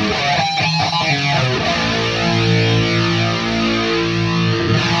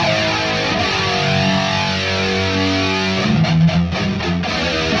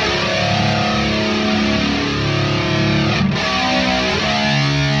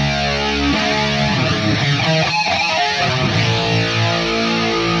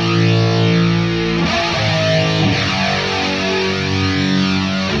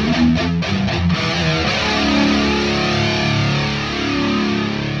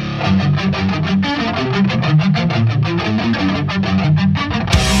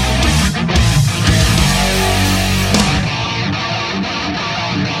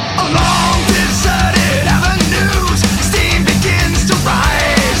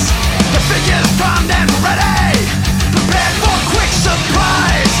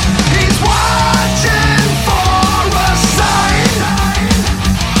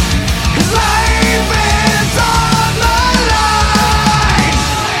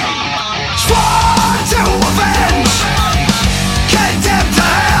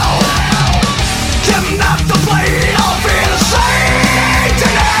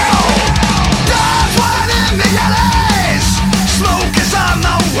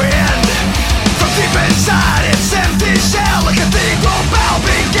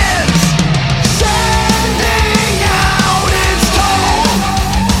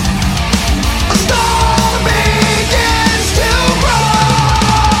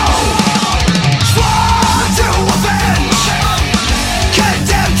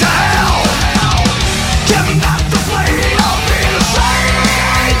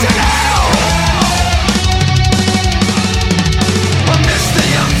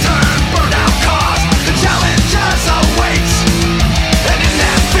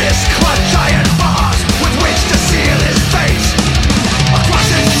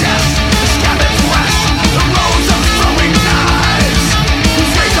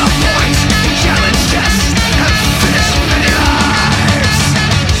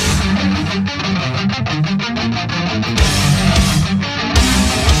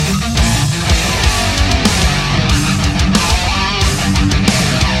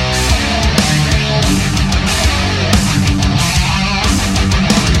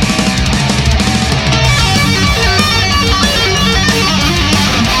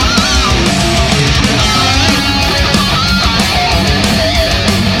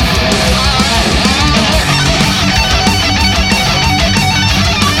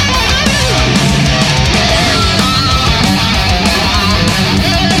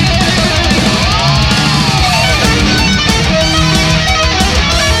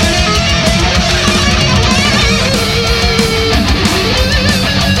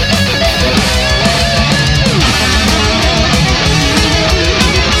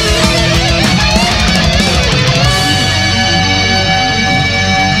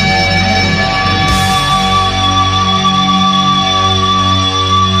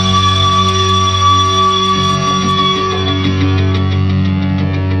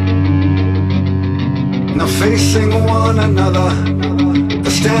 facing one another. The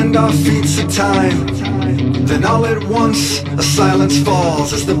standoff beats the time. Then all at once a silence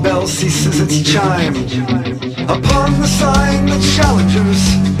falls as the bell ceases its chime. Upon the sign that challenges,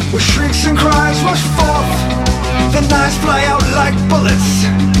 with shrieks and cries rush forth The knives fly out like bullets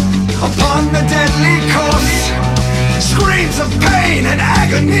upon the deadly course. Screams of pain and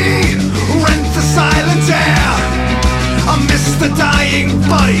agony rent the silent air. Amidst the dying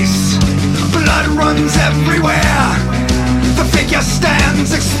bodies, blood runs everywhere. The figure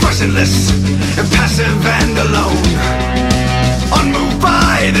stands expressionless, impassive and alone, unmoved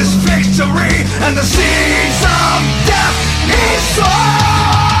by this victory and the seeds of death he's sown.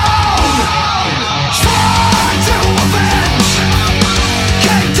 Sworn to avenge,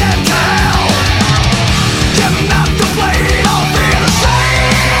 condemned to hell. Give not the blade, I'll be the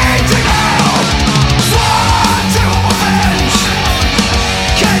saint in hell. Sworn to avenge,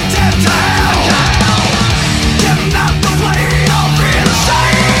 condemned to hell. Give not the blade, I'll be the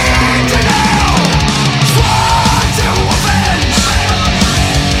saint in hell. Sworn to avenge,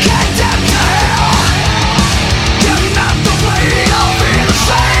 condemned to hell. Give not the blade, I'll be the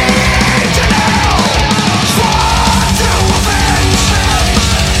saint in hell. Sworn to avenge,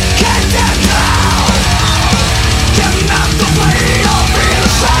 condemned to hell. Give not the blade, I'll be the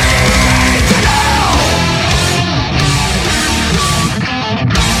saint in hell.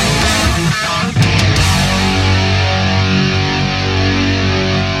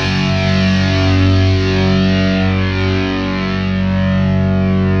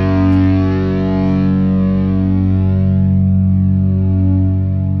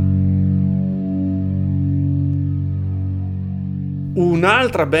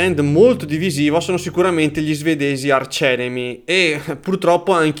 Un'altra band molto divisiva sono sicuramente gli svedesi Arch Enemy e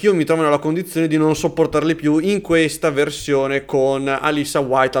purtroppo anch'io mi trovo nella condizione di non sopportarli più in questa versione con Alyssa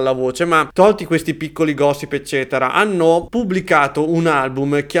White alla voce, ma tolti questi piccoli gossip eccetera, hanno pubblicato un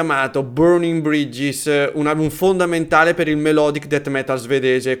album chiamato Burning Bridges, un album fondamentale per il melodic death metal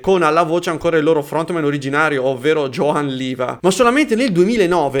svedese, con alla voce ancora il loro frontman originario, ovvero Johan Liva. Ma solamente nel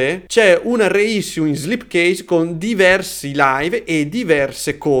 2009 c'è una reissue in slipcase con diversi live e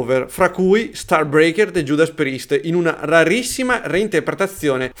diverse cover, fra cui Starbreaker di Judas Priest, in una rarissima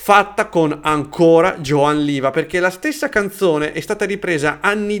reinterpretazione fatta con ancora Johan Liva, perché la stessa canzone è stata ripresa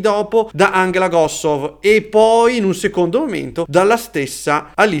anni dopo da Angela Gossov e poi in un secondo momento dalla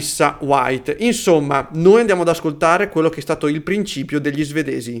stessa Alyssa White. Insomma, noi andiamo ad ascoltare quello che è stato il principio degli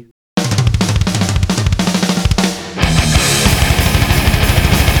svedesi.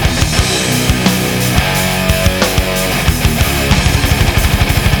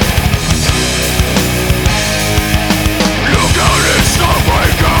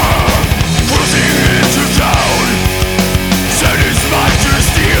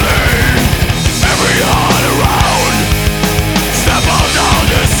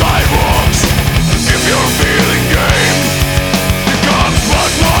 Sidewalks, if you're feeling game, it comes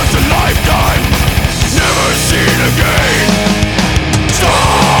but once.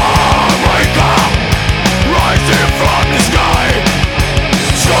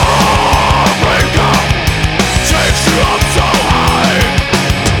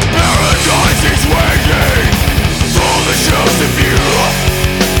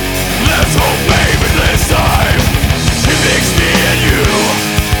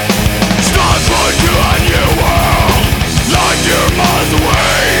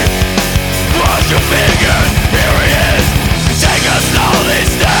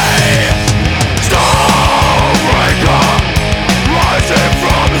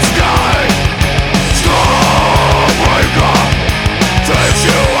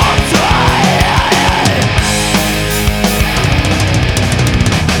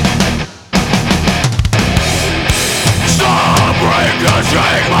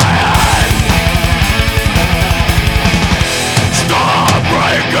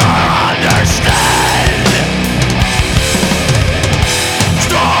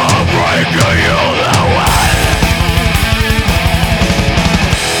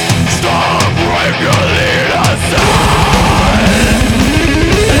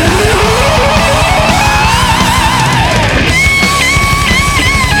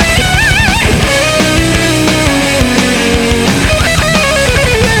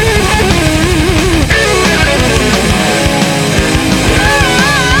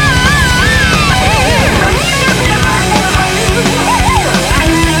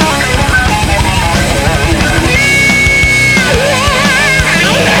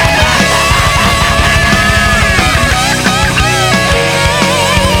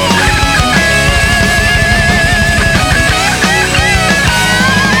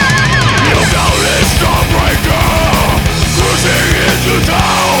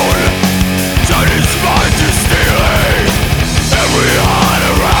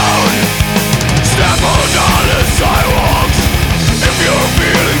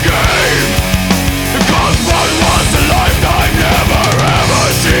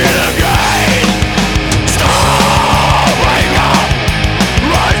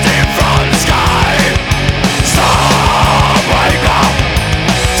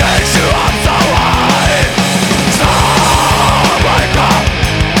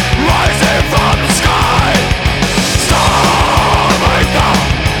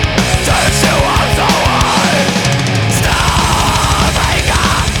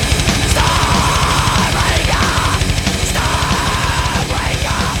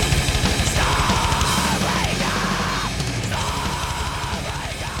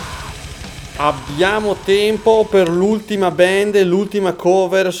 Abbiamo tempo per l'ultima band, l'ultima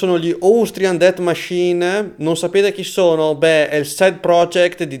cover, sono gli Austrian Death Machine. Non sapete chi sono? Beh, è il side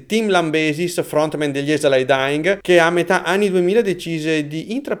project di Tim Lambesis, frontman degli S03E05, Dying, che a metà anni 2000 decise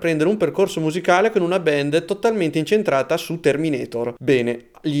di intraprendere un percorso musicale con una band totalmente incentrata su Terminator. Bene,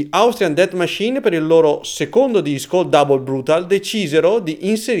 gli Austrian Death Machine per il loro secondo disco, Double Brutal, decisero di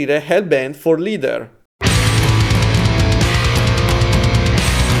inserire Hellbent for Leader.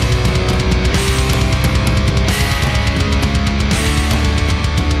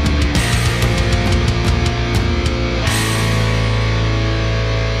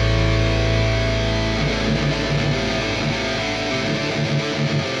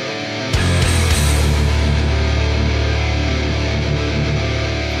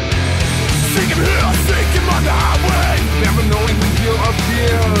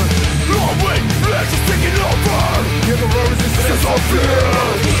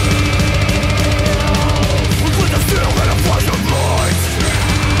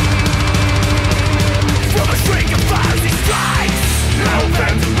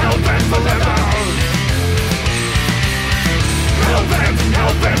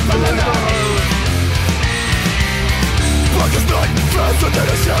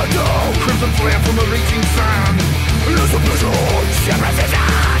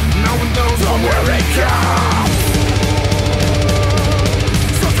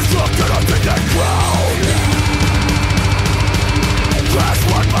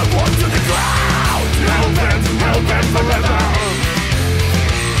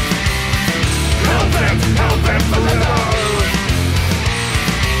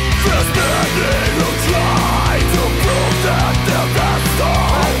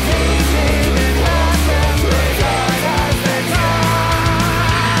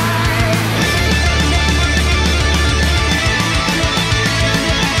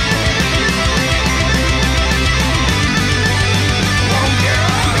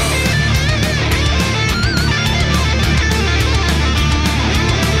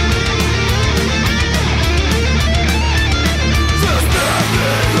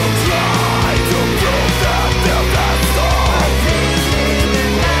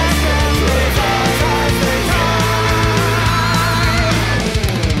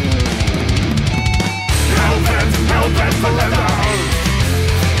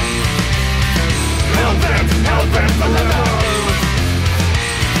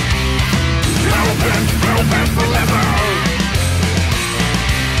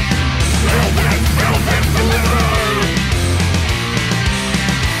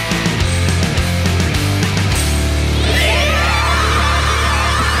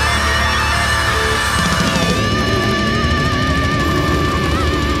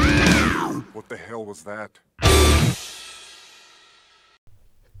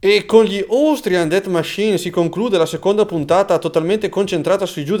 E con gli Austrian Death Machine si conclude la seconda puntata totalmente concentrata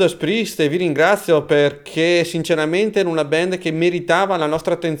sui Judas Priest, e vi ringrazio perché sinceramente era una band che meritava la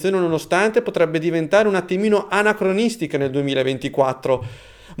nostra attenzione, nonostante potrebbe diventare un attimino anacronistica nel 2024,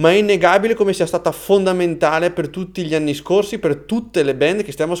 ma è innegabile come sia stata fondamentale per tutti gli anni scorsi, per tutte le band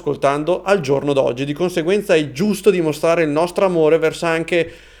che stiamo ascoltando al giorno d'oggi. Di conseguenza è giusto dimostrare il nostro amore verso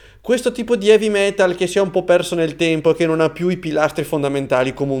anche questo tipo di heavy metal che si è un po' perso nel tempo e che non ha più i pilastri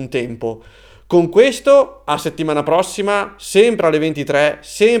fondamentali come un tempo. Con questo, a settimana prossima, sempre alle 23,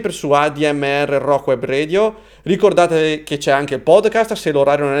 sempre su ADMR Rock Web Radio. Ricordate che c'è anche il podcast, se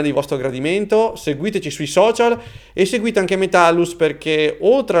l'orario non è di vostro gradimento. Seguiteci sui social e seguite anche Metallus, perché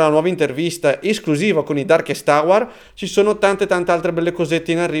oltre alla nuova intervista esclusiva con i Darkest Hour ci sono tante altre belle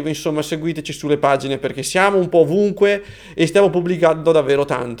cosette in arrivo. Insomma, seguiteci sulle pagine perché siamo un po' ovunque e stiamo pubblicando davvero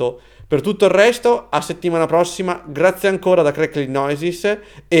tanto. Per tutto il resto, a settimana prossima, grazie ancora da Crackling Noises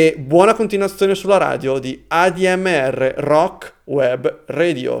e buona continuazione sulla radio di ADMR Rock Web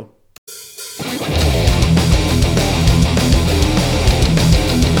Radio.